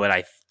 but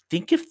I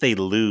think if they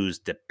lose,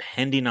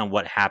 depending on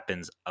what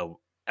happens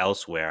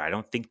elsewhere, I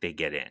don't think they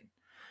get in.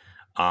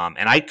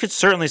 And I could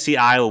certainly see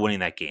Iowa winning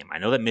that game. I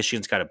know that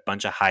Michigan's got a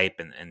bunch of hype,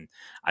 and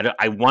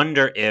I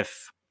wonder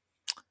if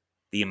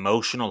the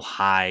emotional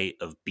high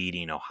of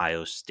beating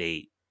Ohio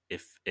State,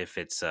 if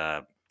it's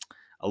a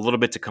little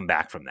bit to come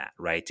back from that,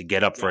 right? To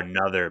get up for Yeah.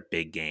 another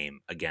big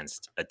game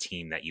against a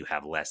team that you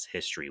have less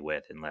history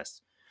with and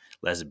less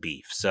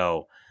beef.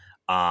 So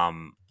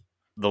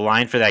the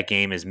line for that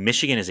game is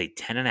Michigan is a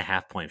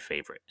 10.5 point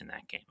favorite in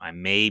that game. I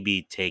may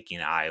be taking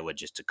Iowa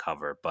just to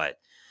cover, but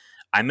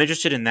I'm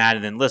interested in that.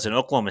 And then listen,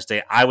 Oklahoma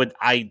State, I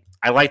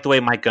like the way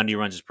Mike Gundy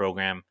runs his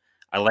program.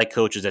 I like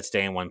coaches that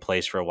stay in one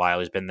place for a while.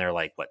 He's been there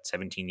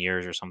 17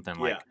 years or something.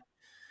 Yeah. Like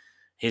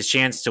his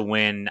chance to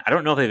win. I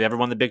don't know if they've ever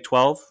won the Big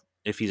 12.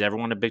 If he's ever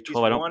won the Big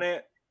 12,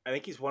 I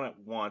think he's won it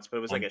once, but it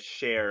was like a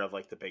share of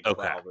like the Big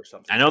 12 or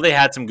something. I know they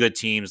had some good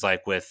teams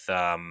like with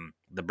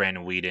the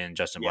Brandon Whedon,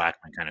 Justin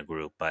Blackman kind of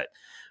group, but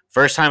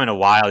first time in a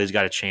while he's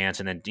got a chance.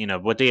 And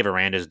then what Dave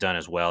Aranda's done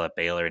as well at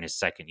Baylor in his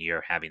second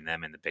year, having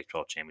them in the Big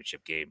 12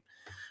 championship game,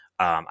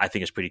 I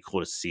think is pretty cool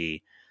to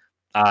see.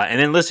 And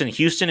then listen,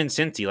 Houston and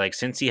Cincy, like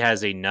Cincy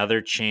has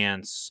another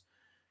chance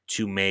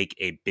to make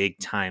a big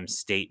time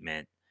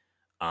statement.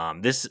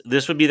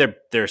 This would be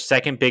their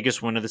second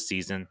biggest win of the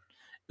season.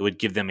 It would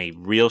give them a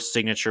real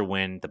signature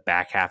win the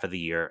back half of the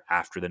year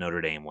after the Notre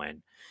Dame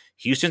win.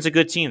 Houston's a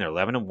good team. They're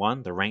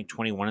 11-1. They're ranked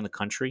 21 in the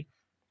country.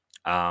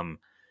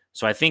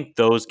 So I think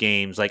those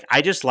games,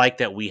 I just like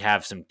that we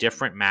have some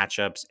different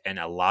matchups and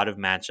a lot of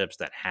matchups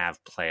that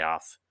have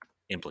playoff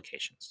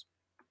implications.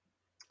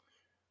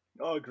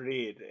 Oh,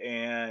 agreed.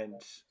 And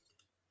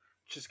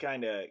just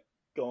kind of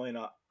going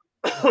up,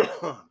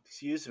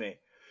 excuse me.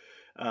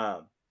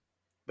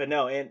 But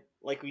no, and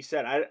like we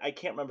said, I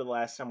can't remember the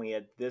last time we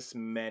had this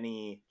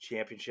many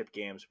championship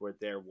games where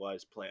there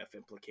was playoff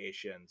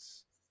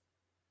implications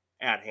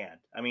at hand.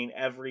 I mean,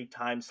 every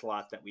time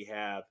slot that we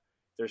have,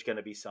 there's going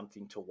to be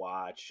something to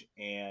watch.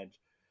 And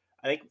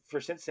I think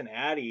for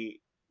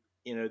Cincinnati,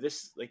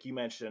 this, like you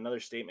mentioned, another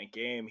statement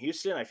game.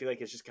 Houston, I feel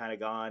like it's just kind of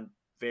gone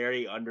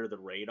very under the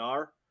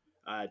radar.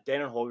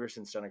 Dan and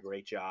Holgerson's done a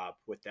great job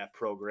with that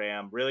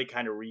program, really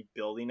kind of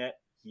rebuilding it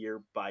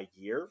year by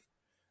year.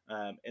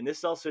 And this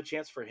is also a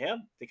chance for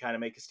him to kind of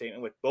make a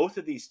statement with both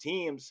of these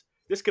teams.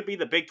 This could be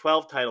the Big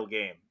 12 title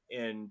game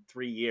in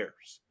 3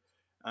 years.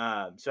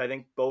 So I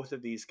think both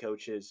of these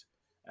coaches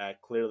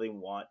clearly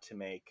want to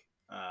make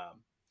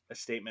a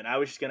statement. I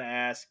was just going to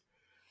ask,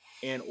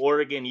 in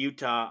Oregon,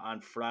 Utah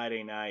on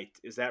Friday night,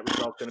 is that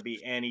result going to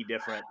be any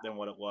different than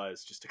what it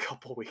was just a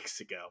couple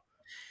weeks ago?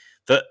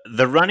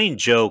 The running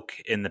joke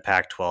in the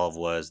Pac-12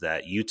 was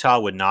that Utah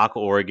would knock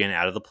Oregon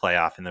out of the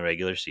playoff in the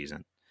regular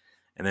season,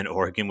 and then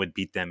Oregon would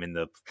beat them in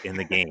the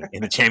game,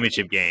 in the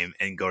championship game,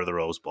 and go to the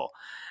Rose Bowl.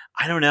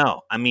 I don't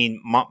know. I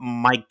mean,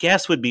 my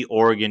guess would be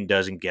Oregon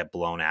doesn't get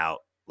blown out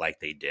like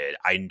they did.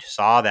 I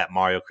saw that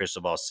Mario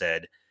Cristobal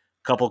said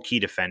a couple key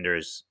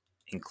defenders,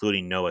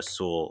 including Noah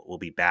Sewell, will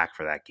be back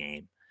for that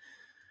game.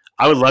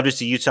 I would love to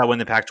see Utah win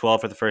the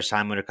Pac-12 for the first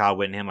time under Kyle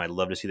Whittingham. I'd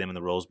love to see them in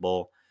the Rose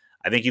Bowl.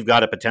 I think you've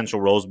got a potential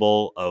Rose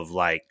Bowl of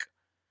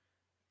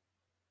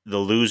the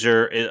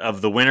loser of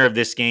the winner of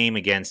this game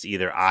against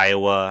either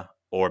Iowa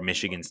or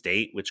Michigan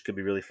State, which could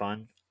be really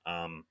fun.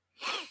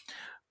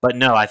 But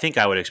no, I think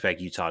I would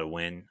expect Utah to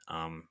win.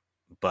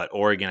 But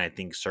Oregon, I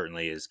think,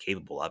 certainly is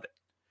capable of it.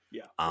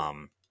 Yeah.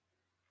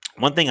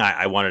 One thing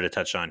I wanted to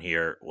touch on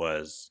here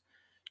was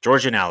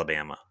Georgia and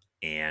Alabama,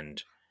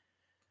 and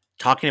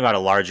talking about a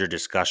larger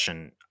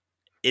discussion.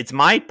 It's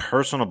my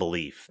personal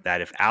belief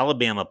that if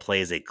Alabama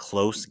plays a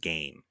close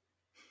game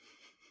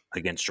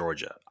against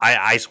Georgia,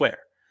 I swear,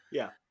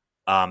 Yeah.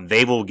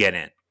 they will get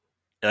in.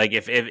 Like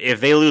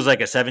if they lose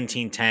like a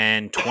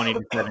 17-10,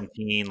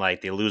 20-17,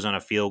 like they lose on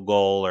a field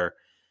goal or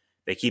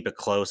they keep it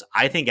close,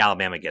 I think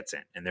Alabama gets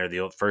in, and they're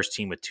the first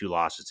team with 2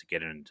 losses to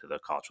get into the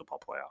college football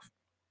playoff,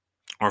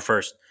 or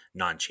first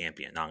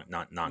non-champion,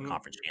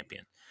 non-conference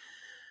champion.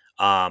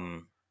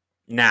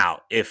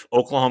 Now, if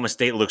Oklahoma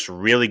State looks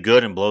really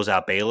good and blows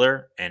out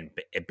Baylor, and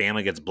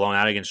Bama gets blown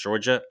out against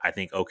Georgia, I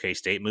think OK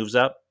State moves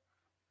up.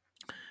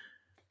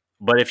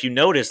 But if you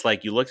notice,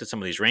 like you looked at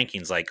some of these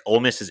rankings, like Ole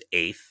Miss is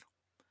 8th,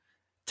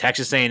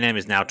 Texas A&M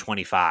is now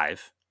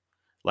 25.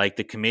 Like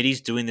the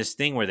committee's doing this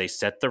thing where they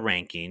set the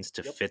rankings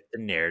to fit the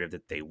narrative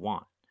that they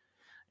want,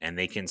 and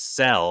they can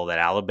sell that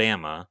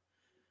Alabama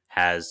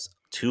has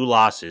 2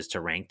 losses to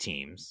ranked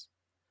teams,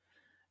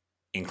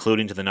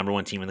 including to the number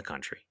 1 team in the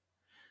country,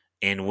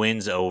 and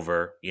wins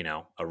over,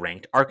 a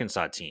ranked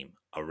Arkansas team,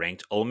 a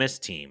ranked Ole Miss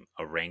team,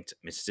 a ranked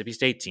Mississippi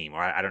State team,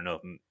 or I don't know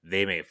if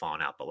they may have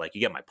fallen out, but like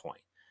you get my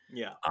point.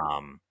 Yeah.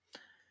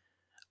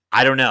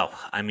 I don't know.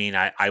 I mean,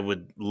 I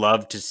would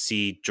love to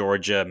see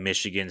Georgia,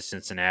 Michigan,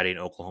 Cincinnati, and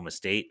Oklahoma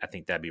State. I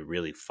think that'd be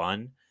really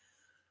fun.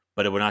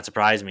 But it would not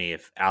surprise me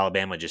if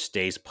Alabama just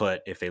stays put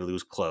if they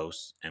lose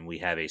close, and we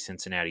have a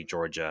Cincinnati,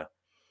 Georgia,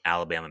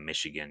 Alabama,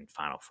 Michigan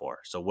Final Four.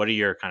 So what are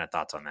your kind of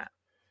thoughts on that?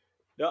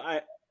 No,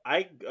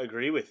 I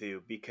agree with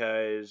you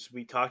because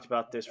we talked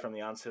about this from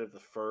the onset of the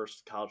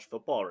first college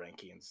football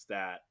rankings,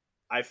 that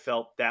I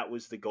felt that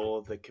was the goal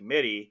of the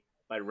committee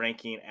by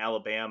ranking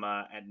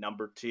Alabama at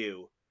number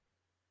 2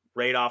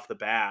 right off the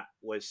bat,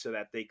 was so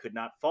that they could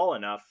not fall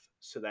enough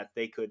so that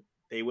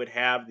they would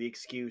have the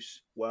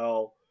excuse,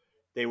 well,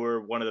 they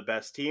were one of the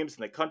best teams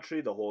in the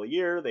country the whole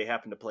year. They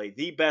happened to play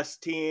the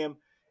best team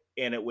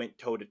and it went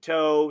toe to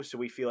toe. So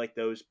we feel like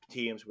those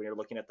teams, when you're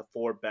looking at the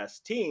 4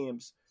 best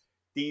teams,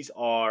 these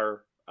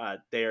are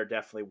they are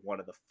definitely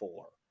one of the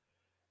 4.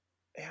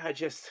 And it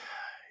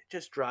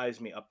just drives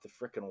me up the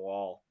freaking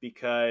wall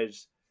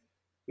because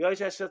we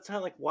always ask the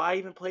time, like, why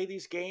even play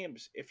these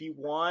games? If you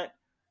want,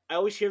 I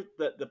always hear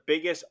the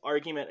biggest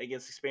argument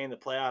against expanding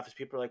the playoff is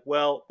people are like,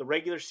 well, the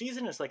regular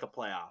season is like a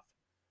playoff.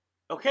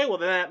 Okay, well,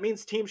 then that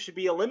means teams should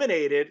be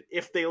eliminated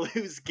if they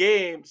lose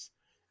games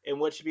in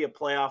what should be a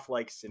playoff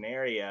like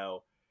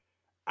scenario.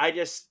 I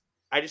just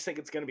think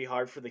it's going to be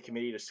hard for the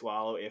committee to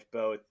swallow if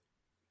both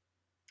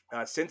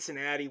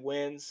Cincinnati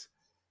wins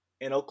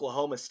and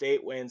Oklahoma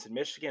State wins and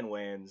Michigan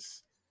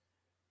wins.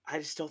 I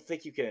just don't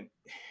think you can.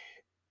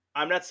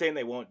 I'm not saying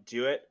they won't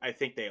do it. I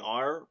think they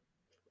are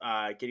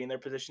getting their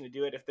position to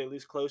do it if they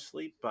lose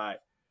closely.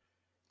 But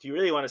do you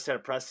really want to set a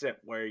precedent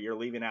where you're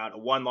leaving out a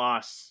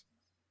 1-loss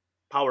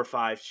Power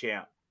 5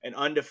 champ, an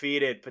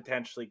undefeated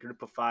potentially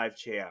Group of 5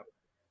 champ,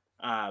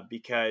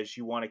 because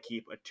you want to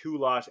keep a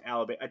 2-loss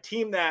Alabama, a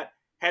team that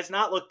has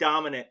not looked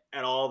dominant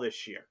at all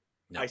this year?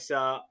 No. I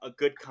saw a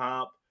good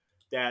comp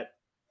that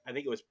I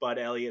think it was Bud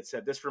Elliott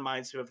said, this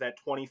reminds him of that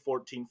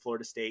 2014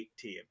 Florida State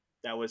team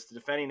that was the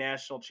defending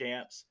national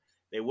champs.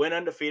 They went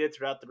undefeated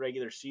throughout the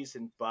regular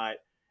season, but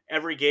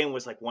every game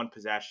was like one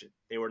possession.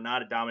 They were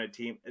not a dominant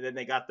team. And then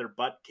they got their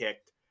butt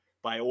kicked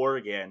by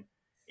Oregon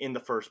in the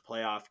first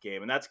playoff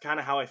game. And that's kind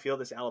of how I feel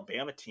this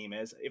Alabama team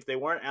is. If they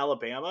weren't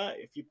Alabama,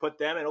 if you put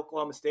them in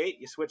Oklahoma State,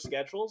 you switch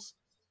schedules,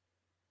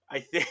 I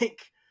think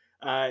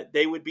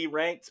they would be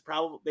ranked.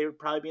 They would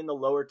probably be in the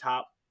lower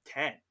top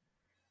 10,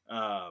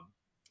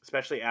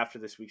 especially after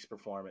this week's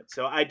performance.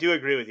 So I do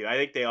agree with you. I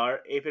think they are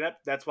aping up.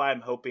 That's why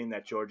I'm hoping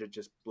that Georgia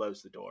just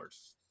blows the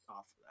doors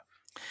off of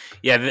them.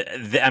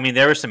 Yeah, I mean,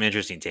 there were some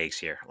interesting takes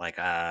here. Like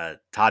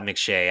Todd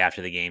McShay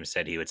after the game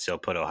said he would still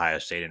put Ohio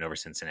State in over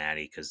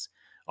Cincinnati because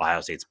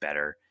Ohio State's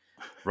better.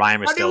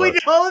 Ryan Rustillo. How do we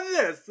know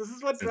this? This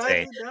is what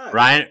drives me nuts.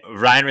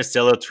 Ryan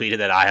Rustillo tweeted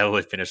that Iowa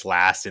would finish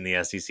last in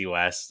the SEC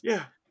West.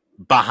 Yeah.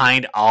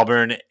 Behind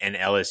Auburn and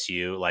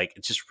LSU. Like,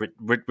 it's just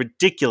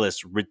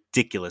ridiculous.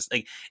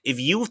 Like, if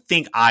you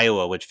think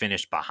Iowa would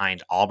finish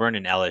behind Auburn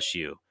and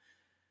LSU,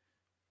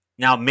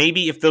 now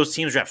maybe if those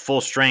teams are at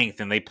full strength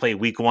and they play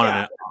week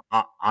 1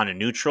 on a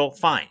neutral,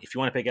 fine. If you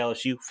want to pick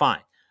LSU,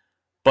 fine.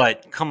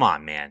 But come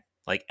on, man.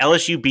 Like,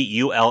 LSU beat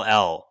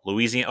ULL,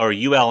 Louisiana, or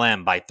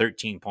ULM by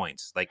 13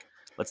 points. Like,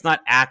 let's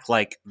not act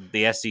like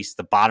the SEC,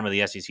 the bottom of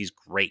the SEC is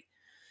great.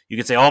 You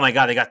can say, oh my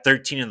God, they got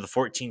 13 of the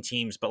 14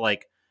 teams, but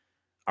like,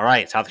 all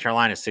right, South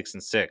Carolina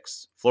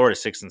 6-6, Florida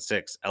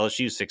 6-6,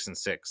 LSU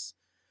 6-6,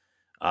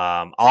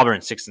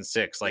 Auburn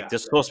 6-6. Like,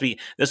 this is supposed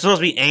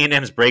to be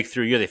A&M's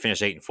breakthrough year. They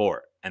finished 8-4,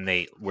 and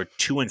they were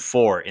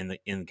 2-4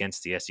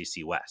 against the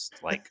SEC West.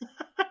 Like,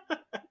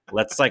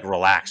 let's like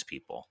relax,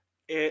 people.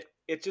 It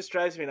just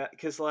drives me nuts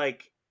because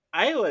like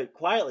Iowa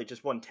quietly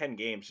just won 10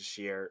 games this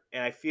year,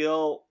 and I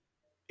feel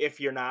if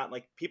you're not,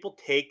 like, people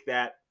take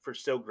that for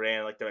so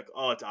grand. Like they're like,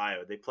 oh, it's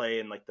Iowa. They play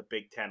in like the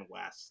Big Ten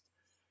West,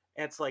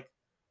 and it's like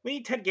we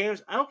need 10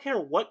 games. I don't care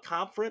what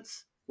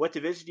conference, what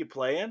division you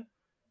play in.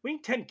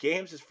 Winning 10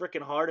 games is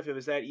freaking hard. If it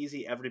was that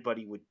easy,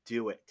 everybody would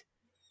do it.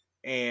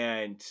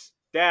 And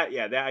that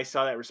I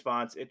saw that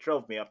response. It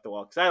drove me up the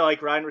wall because I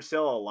like Ryan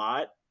Russillo a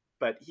lot,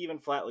 but he even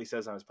flatly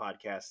says on his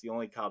podcast the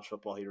only college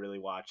football he really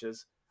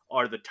watches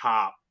are the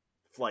top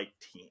flight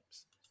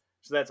teams.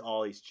 So that's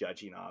all he's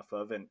judging off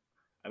of. And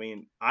I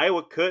mean,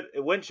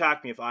 it wouldn't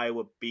shock me if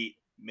Iowa beat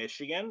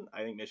Michigan.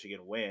 I think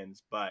Michigan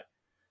wins, but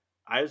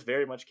I was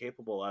very much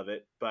capable of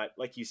it. But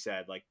like you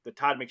said, like the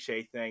Todd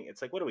McShay thing,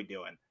 it's like, what are we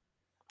doing?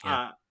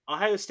 Yeah.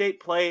 Ohio State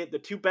played the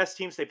two best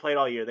teams they played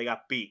all year. They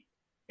got beat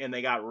and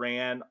they got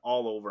ran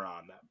all over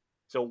on them.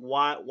 So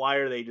why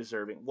are they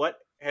deserving? What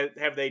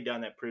have they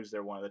done that proves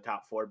they're one of the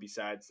top four?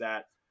 Besides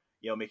that,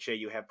 McShay,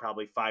 you have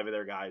probably 5 of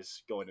their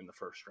guys going in the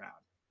first round.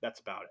 That's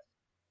about it.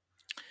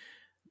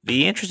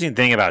 The interesting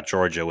thing about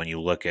Georgia, when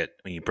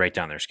you break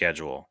down their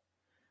schedule,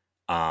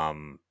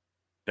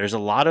 there's a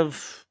lot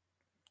of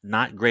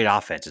not great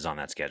offenses on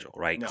that schedule,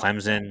 right? No.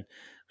 Clemson,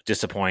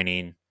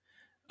 disappointing.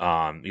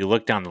 You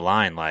look down the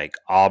line like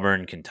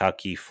Auburn,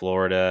 Kentucky,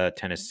 Florida,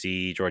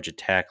 Tennessee, Georgia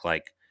Tech.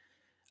 Like,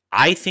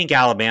 I think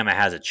Alabama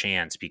has a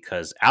chance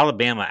because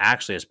Alabama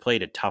actually has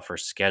played a tougher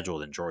schedule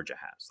than Georgia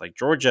has. Like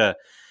Georgia,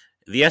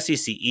 the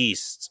SEC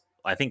East,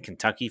 I think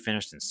Kentucky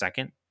finished in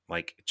second.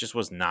 Like, it just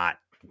was not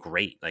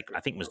great. Like,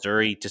 I think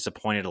Missouri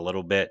disappointed a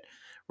little bit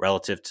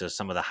relative to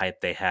some of the hype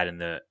they had in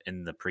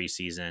the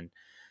preseason.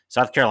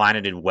 South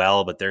Carolina did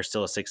well, but they're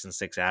still a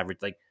 6-6 average.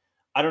 Like,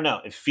 I don't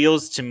know. It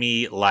feels to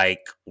me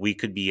like we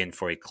could be in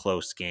for a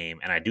close game,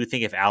 and I do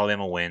think if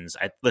Alabama wins,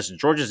 listen,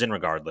 Georgia's in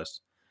regardless.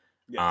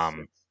 Yes.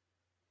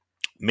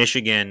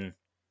 Michigan,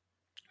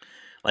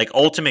 like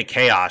ultimate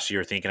chaos.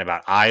 You're thinking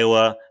about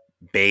Iowa,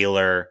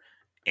 Baylor,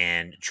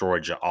 and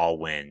Georgia all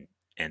win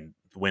and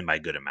win by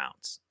good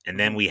amounts, and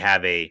then we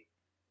have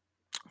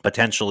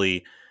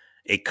potentially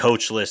a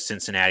coachless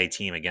Cincinnati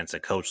team against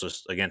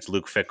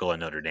Luke Fickell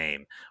and Notre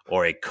Dame,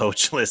 or a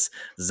coachless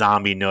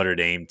zombie Notre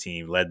Dame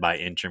team led by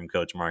interim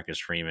coach Marcus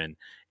Freeman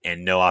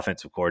and no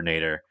offensive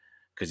coordinator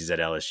because he's at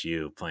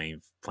LSU playing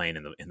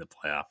in the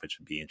playoff, which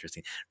would be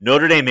interesting.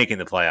 Notre Dame making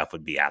the playoff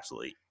would be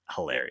absolutely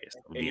hilarious.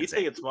 And you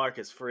think it's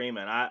Marcus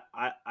Freeman?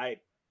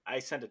 I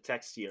sent a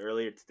text to you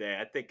earlier today.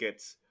 I think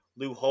it's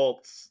Lou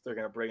Holtz. They're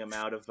going to bring him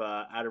out of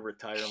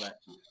retirement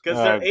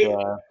because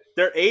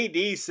their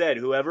AD said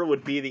whoever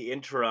would be the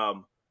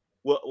interim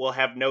will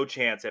have no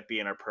chance at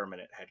being our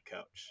permanent head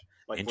coach.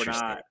 Like, we're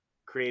not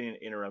creating an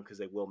interim because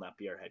they will not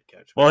be our head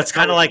coach. Well, it's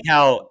kind of like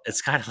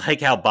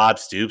how Bob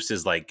Stoops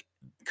is like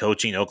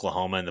coaching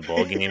Oklahoma in the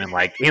bowl game and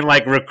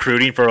like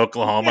recruiting for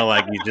Oklahoma.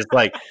 Like, he's just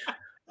like,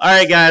 all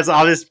right, guys,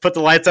 I'll just put the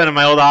lights on in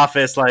my old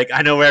office. Like,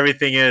 I know where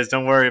everything is.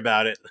 Don't worry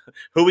about it.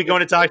 Who are we going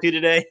to talk to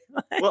today?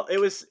 Well, it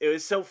was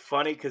so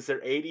funny because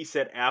their AD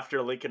said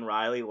after Lincoln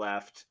Riley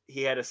left,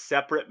 he had a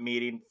separate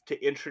meeting to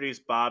introduce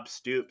Bob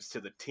Stoops to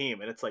the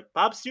team. And it's like,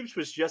 Bob Stoops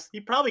he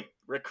probably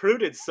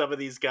recruited some of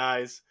these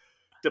guys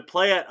to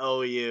play at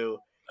OU.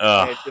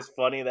 And it's just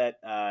funny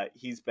that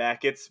he's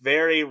back. It's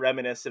very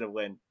reminiscent of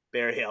when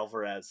Barry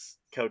Alvarez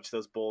coached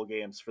those bowl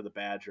games for the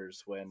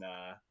Badgers when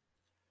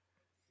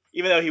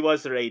even though he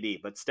was their AD,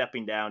 but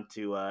stepping down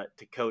to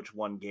coach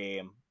one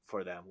game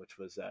for them, which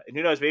was and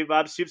who knows, maybe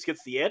Bob Stoops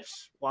gets the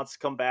itch, wants to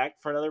come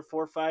back for another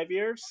 4 or 5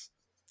 years,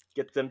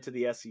 get them to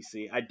the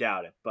SEC. I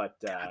doubt it, but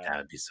God, that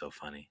would be so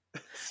funny.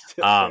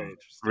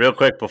 Real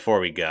quick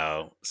before we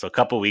go, so a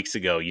couple weeks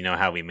ago, you know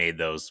how we made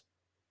those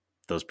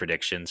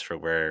predictions for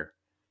where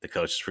the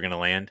coaches were going to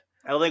land?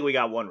 I don't think we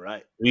got one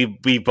right.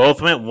 We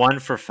both went 1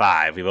 for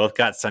 5. We both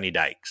got Sonny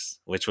Dykes,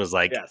 which was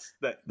like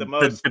the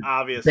most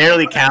obvious.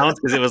 Barely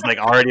counts because it was like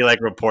already like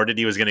reported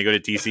he was going to go to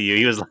TCU.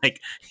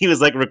 He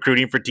was like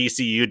recruiting for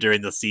TCU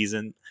during the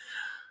season.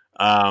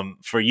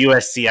 For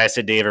USC, I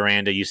said Dave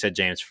Aranda. You said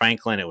James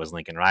Franklin. It was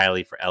Lincoln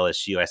Riley. For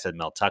LSU, I said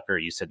Mel Tucker.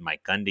 You said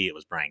Mike Gundy. It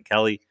was Brian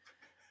Kelly.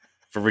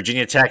 For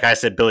Virginia Tech, I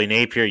said Billy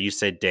Napier. You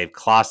said Dave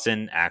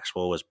Clawson.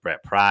 Actual was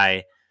Brett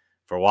Pry.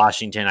 For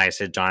Washington, I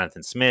said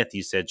Jonathan Smith.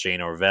 You said Jay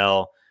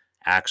Norvell.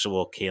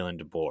 Actual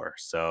Kalen DeBoer.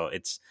 So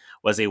it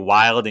was a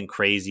wild and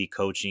crazy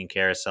coaching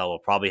carousel. We'll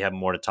probably have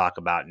more to talk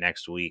about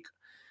next week.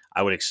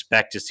 I would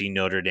expect to see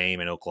Notre Dame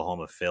and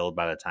Oklahoma filled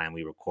by the time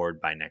we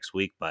record by next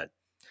week, but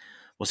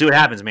we'll see what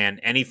happens, man.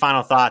 Any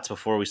final thoughts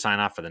before we sign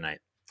off for the night?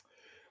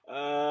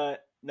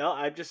 No,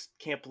 I just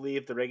can't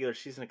believe the regular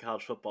season of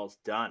college football is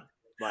done.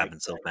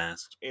 Happened so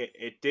fast.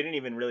 It didn't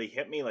even really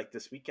hit me. Like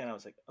this weekend, I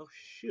was like, oh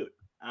shoot.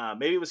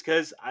 Maybe it was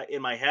because in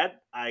my head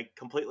I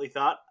completely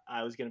thought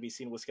I was going to be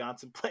seeing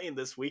Wisconsin playing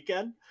this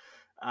weekend.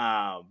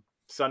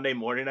 Sunday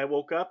morning I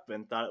woke up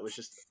and thought it was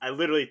just, I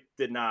literally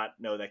did not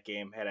know that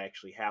game had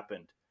actually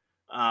happened.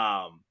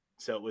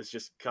 So it was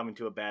just coming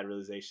to a bad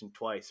realization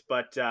twice.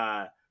 But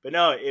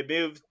no, it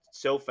moved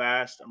so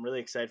fast. I'm really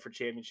excited for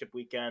championship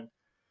weekend.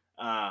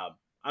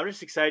 I'm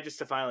just excited just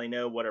to finally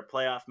know what our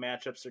playoff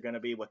matchups are going to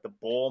be, what the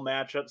bowl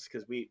matchups,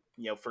 because we,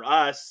 for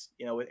us,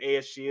 with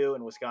ASU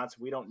and Wisconsin,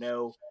 we don't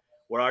know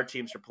what our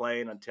teams are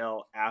playing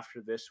until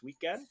after this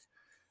weekend.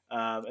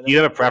 And then Do you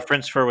have a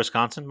preference for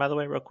Wisconsin, by the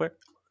way, real quick?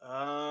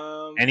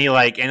 Any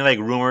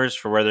rumors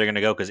for where they're going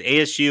to go? Because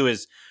ASU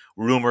is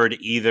rumored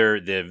either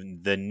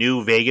the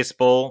new Vegas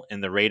Bowl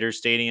in the Raiders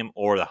Stadium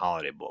or the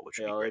Holiday Bowl, which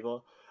would be great.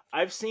 Bowl.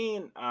 I've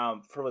seen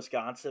for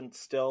Wisconsin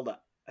still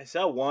that I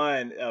saw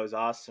one that was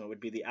awesome. It would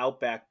be the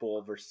Outback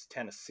Bowl versus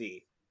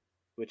Tennessee,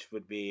 which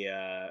would be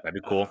That'd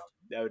be cool.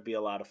 That would be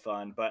a lot of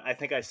fun. But I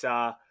think I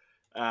saw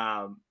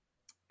I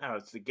don't know,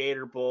 it's the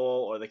Gator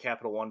Bowl or the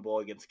Capital One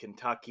Bowl against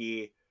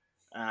Kentucky.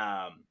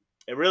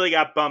 It really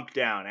got bumped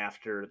down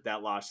after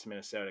that loss to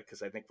Minnesota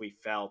because I think we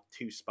fell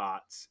 2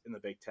 spots in the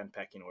Big Ten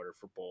pecking order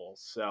for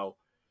bowls. So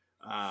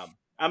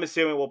I'm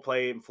assuming we'll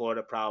play in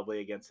Florida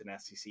probably against an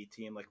SEC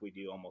team like we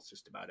do almost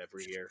just about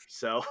every year.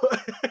 So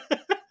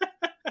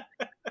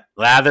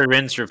lather,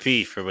 rinse,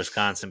 repeat for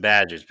Wisconsin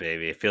Badgers,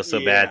 baby. It feels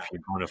so bad for you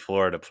going to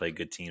Florida to play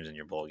good teams in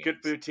your bowl games.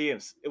 Good boot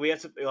teams. We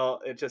have to.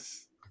 Well, it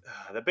just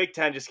the Big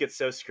Ten just gets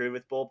so screwed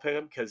with bowl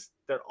pick'em because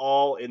they're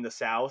all in the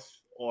South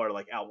or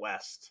like out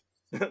west.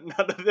 None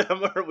of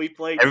them are we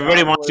playing.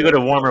 Everybody wants to go to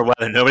warmer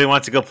weather. Nobody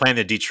wants to go play in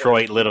the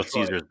Detroit Little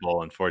Caesars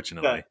Bowl,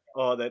 unfortunately.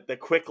 The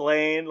Quick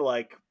Lane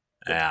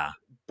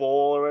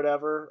bowl or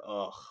whatever.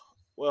 Oh,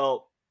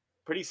 well,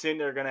 pretty soon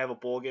they're gonna have a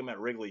bowl game at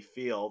Wrigley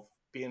Field.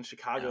 Be in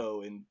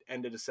Chicago in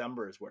end of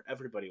December is where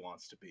everybody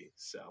wants to be.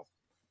 So,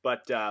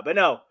 but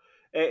no,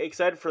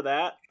 excited for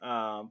that.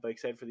 But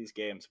excited for these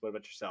games. What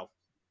about yourself?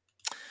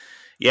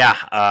 Yeah,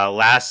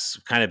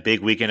 last kind of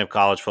big weekend of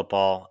college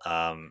football.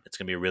 It's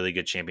going to be a really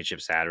good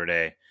championship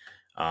Saturday.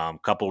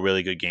 Couple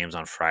really good games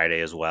on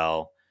Friday as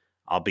well.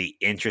 I'll be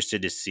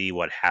interested to see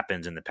what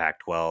happens in the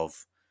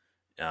Pac-12.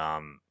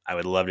 I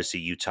would love to see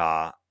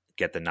Utah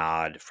get the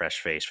nod,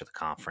 fresh face for the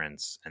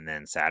conference. And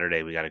then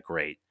Saturday, we got a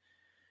great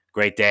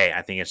day.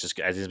 I think it's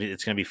going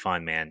to be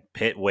fun, man.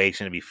 Pitt Wake's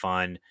going to be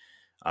fun.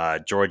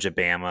 Georgia,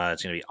 Bama,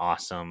 it's going to be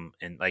awesome.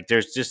 And like,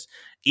 there's just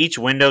each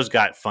window's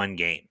got fun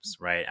games,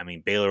 right? I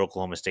mean, Baylor,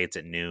 Oklahoma State's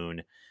at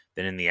noon.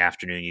 Then in the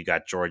afternoon, you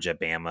got Georgia,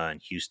 Bama,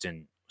 and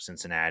Houston,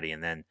 Cincinnati.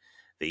 And then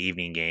the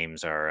evening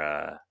games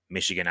are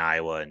Michigan,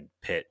 Iowa, and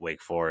Pitt,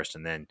 Wake Forest.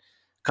 And then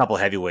a couple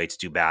heavyweights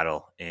do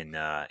battle in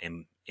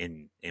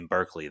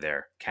Berkeley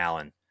there,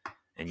 Callan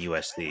and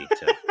USC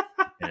to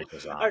finish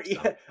us off.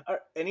 Are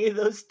any of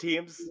those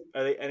teams,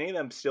 any of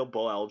them still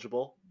bowl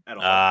eligible?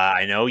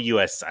 I know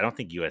I don't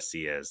think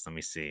USC is. Let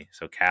me see.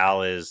 So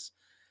Cal's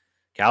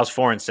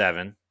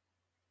 4-7,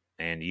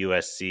 and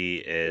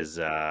USC is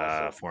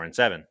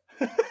 4-7.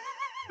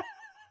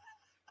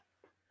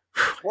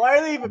 Why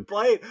are they even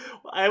playing?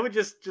 I would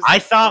just. I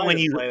thought when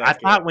you had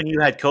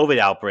COVID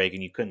outbreak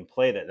and you couldn't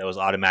play that was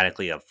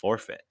automatically a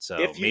forfeit. So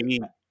I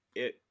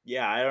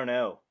don't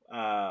know.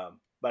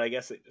 But I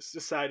guess they just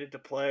decided to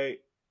play.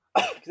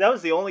 That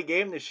was the only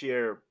game this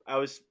year. I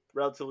was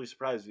relatively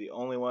surprised. The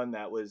only one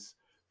that was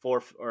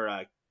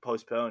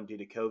postponed due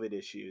to COVID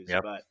issues.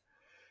 Yep. But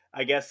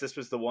I guess this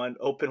was the one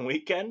open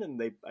weekend,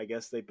 and I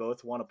guess they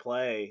both want to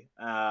play.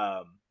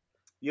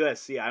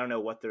 USC, I don't know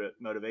what their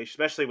motivation,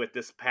 especially with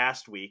this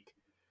past week.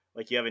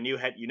 Like you have a new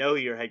head, who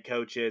your head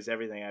coach is,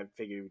 everything. I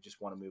figure you would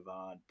just want to move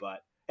on.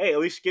 But hey, at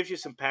least gives you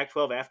some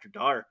Pac-12 after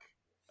dark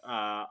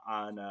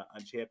on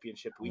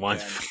championship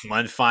weekend.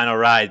 One final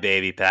ride,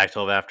 baby.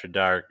 Pac-12 after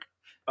dark.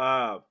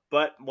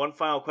 But one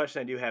final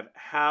question I do have: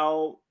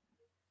 How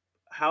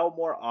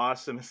more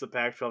awesome is the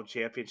Pac-12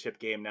 championship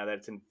game now that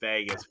it's in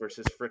Vegas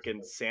versus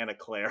freaking Santa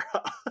Clara?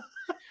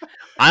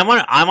 I'm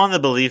on the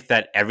belief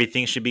that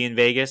everything should be in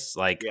Vegas.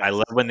 Like, yes. I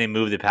love when they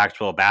moved the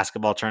Pac-12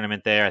 basketball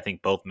tournament there. I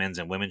think both men's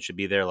and women should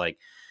be there. Like,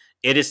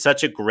 it is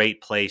such a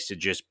great place to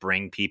just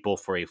bring people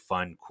for a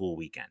fun, cool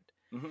weekend.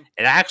 Mm-hmm.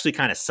 It actually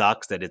kind of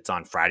sucks that it's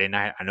on Friday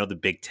night. I know the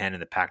Big Ten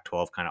and the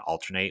Pac-12 kind of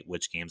alternate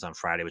which games on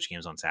Friday, which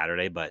games on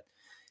Saturday, but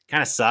it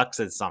kind of sucks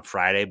that it's on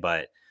Friday,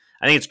 but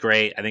I think it's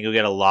great. I think you'll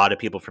get a lot of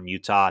people from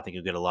Utah. I think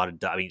you'll get a lot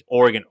of.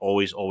 Oregon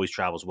always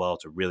travels well.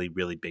 It's a really,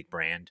 really big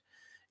brand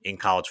in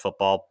college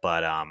football.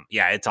 But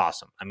it's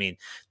awesome. I mean,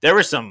 there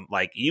were some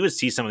you would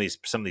see some of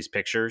these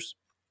pictures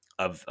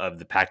of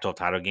the Pac-12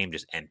 title game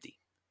just empty,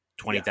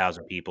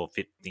 20,000 people,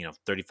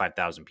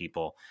 35,000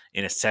 people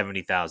in a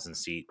 70,000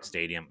 seat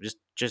stadium,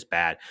 just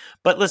bad.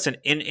 But listen,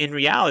 in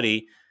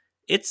reality,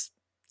 it's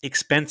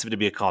expensive to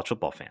be a college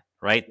football fan.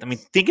 Right. I mean,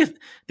 think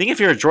if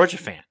you're a Georgia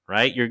fan,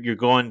 right? You're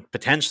going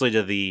potentially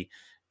to the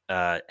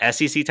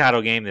SEC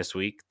title game this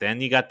week.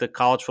 Then you got the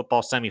college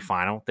football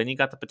semifinal. Then you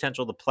got the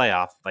potential of the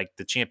playoff, like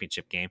the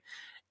championship game.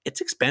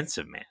 It's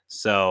expensive, man.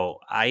 So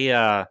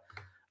I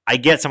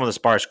get some of the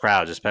sparse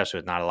crowds, especially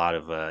with not a lot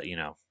of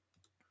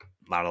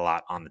not a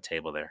lot on the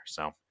table there.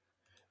 So,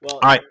 all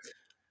right,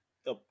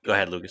 go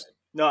ahead, Lucas.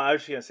 No, I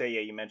was just gonna say,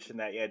 you mentioned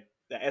that. Yeah,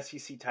 the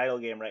SEC title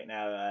game right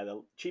now.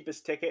 The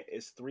cheapest ticket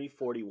is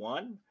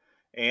 $341.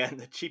 And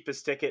the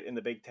cheapest ticket in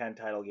the Big Ten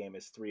title game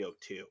is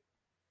 $302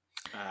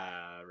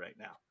 right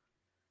now.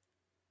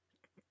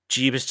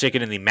 Cheapest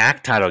ticket in the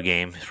MAC title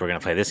game, if we're going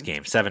to play this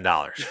game,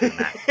 $7 for the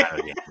MAC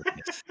title game.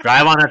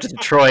 Drive on up to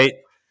Detroit.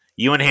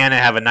 You and Hannah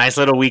have a nice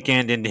little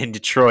weekend in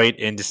Detroit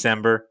in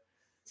December.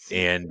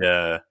 And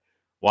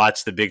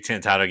watch the Big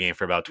Ten title game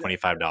for about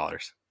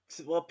 $25.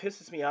 What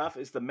pisses me off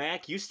is the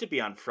MAC used to be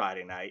on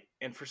Friday night,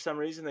 and for some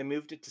reason they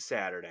moved it to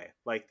Saturday.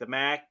 Like the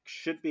MAC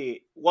should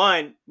be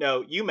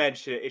no, you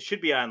mentioned it. It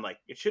should be on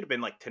it should have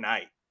been like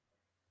tonight.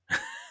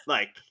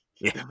 Like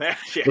yeah. the MAC.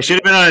 It should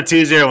have been on a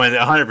Tuesday or Wednesday,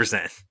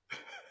 100%.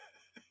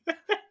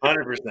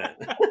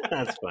 100%.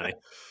 That's funny.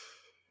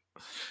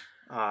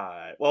 All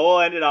right. Well, we'll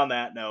end it on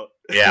that note.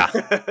 Yeah.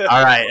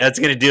 All right. That's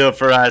going to do it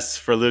for us.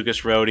 For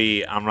Lucas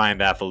Rohde, I'm Ryan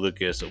Baffle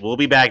Lucas. We'll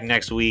be back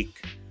next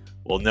week.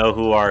 We'll know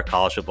who our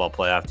college football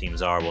playoff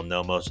teams are. We'll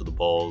know most of the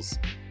bowls.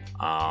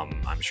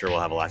 I'm sure we'll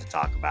have a lot to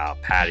talk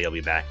about. Patty will be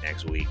back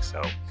next week.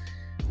 So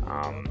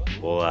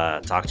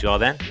we'll talk to you all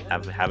then.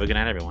 Have a good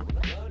night, everyone.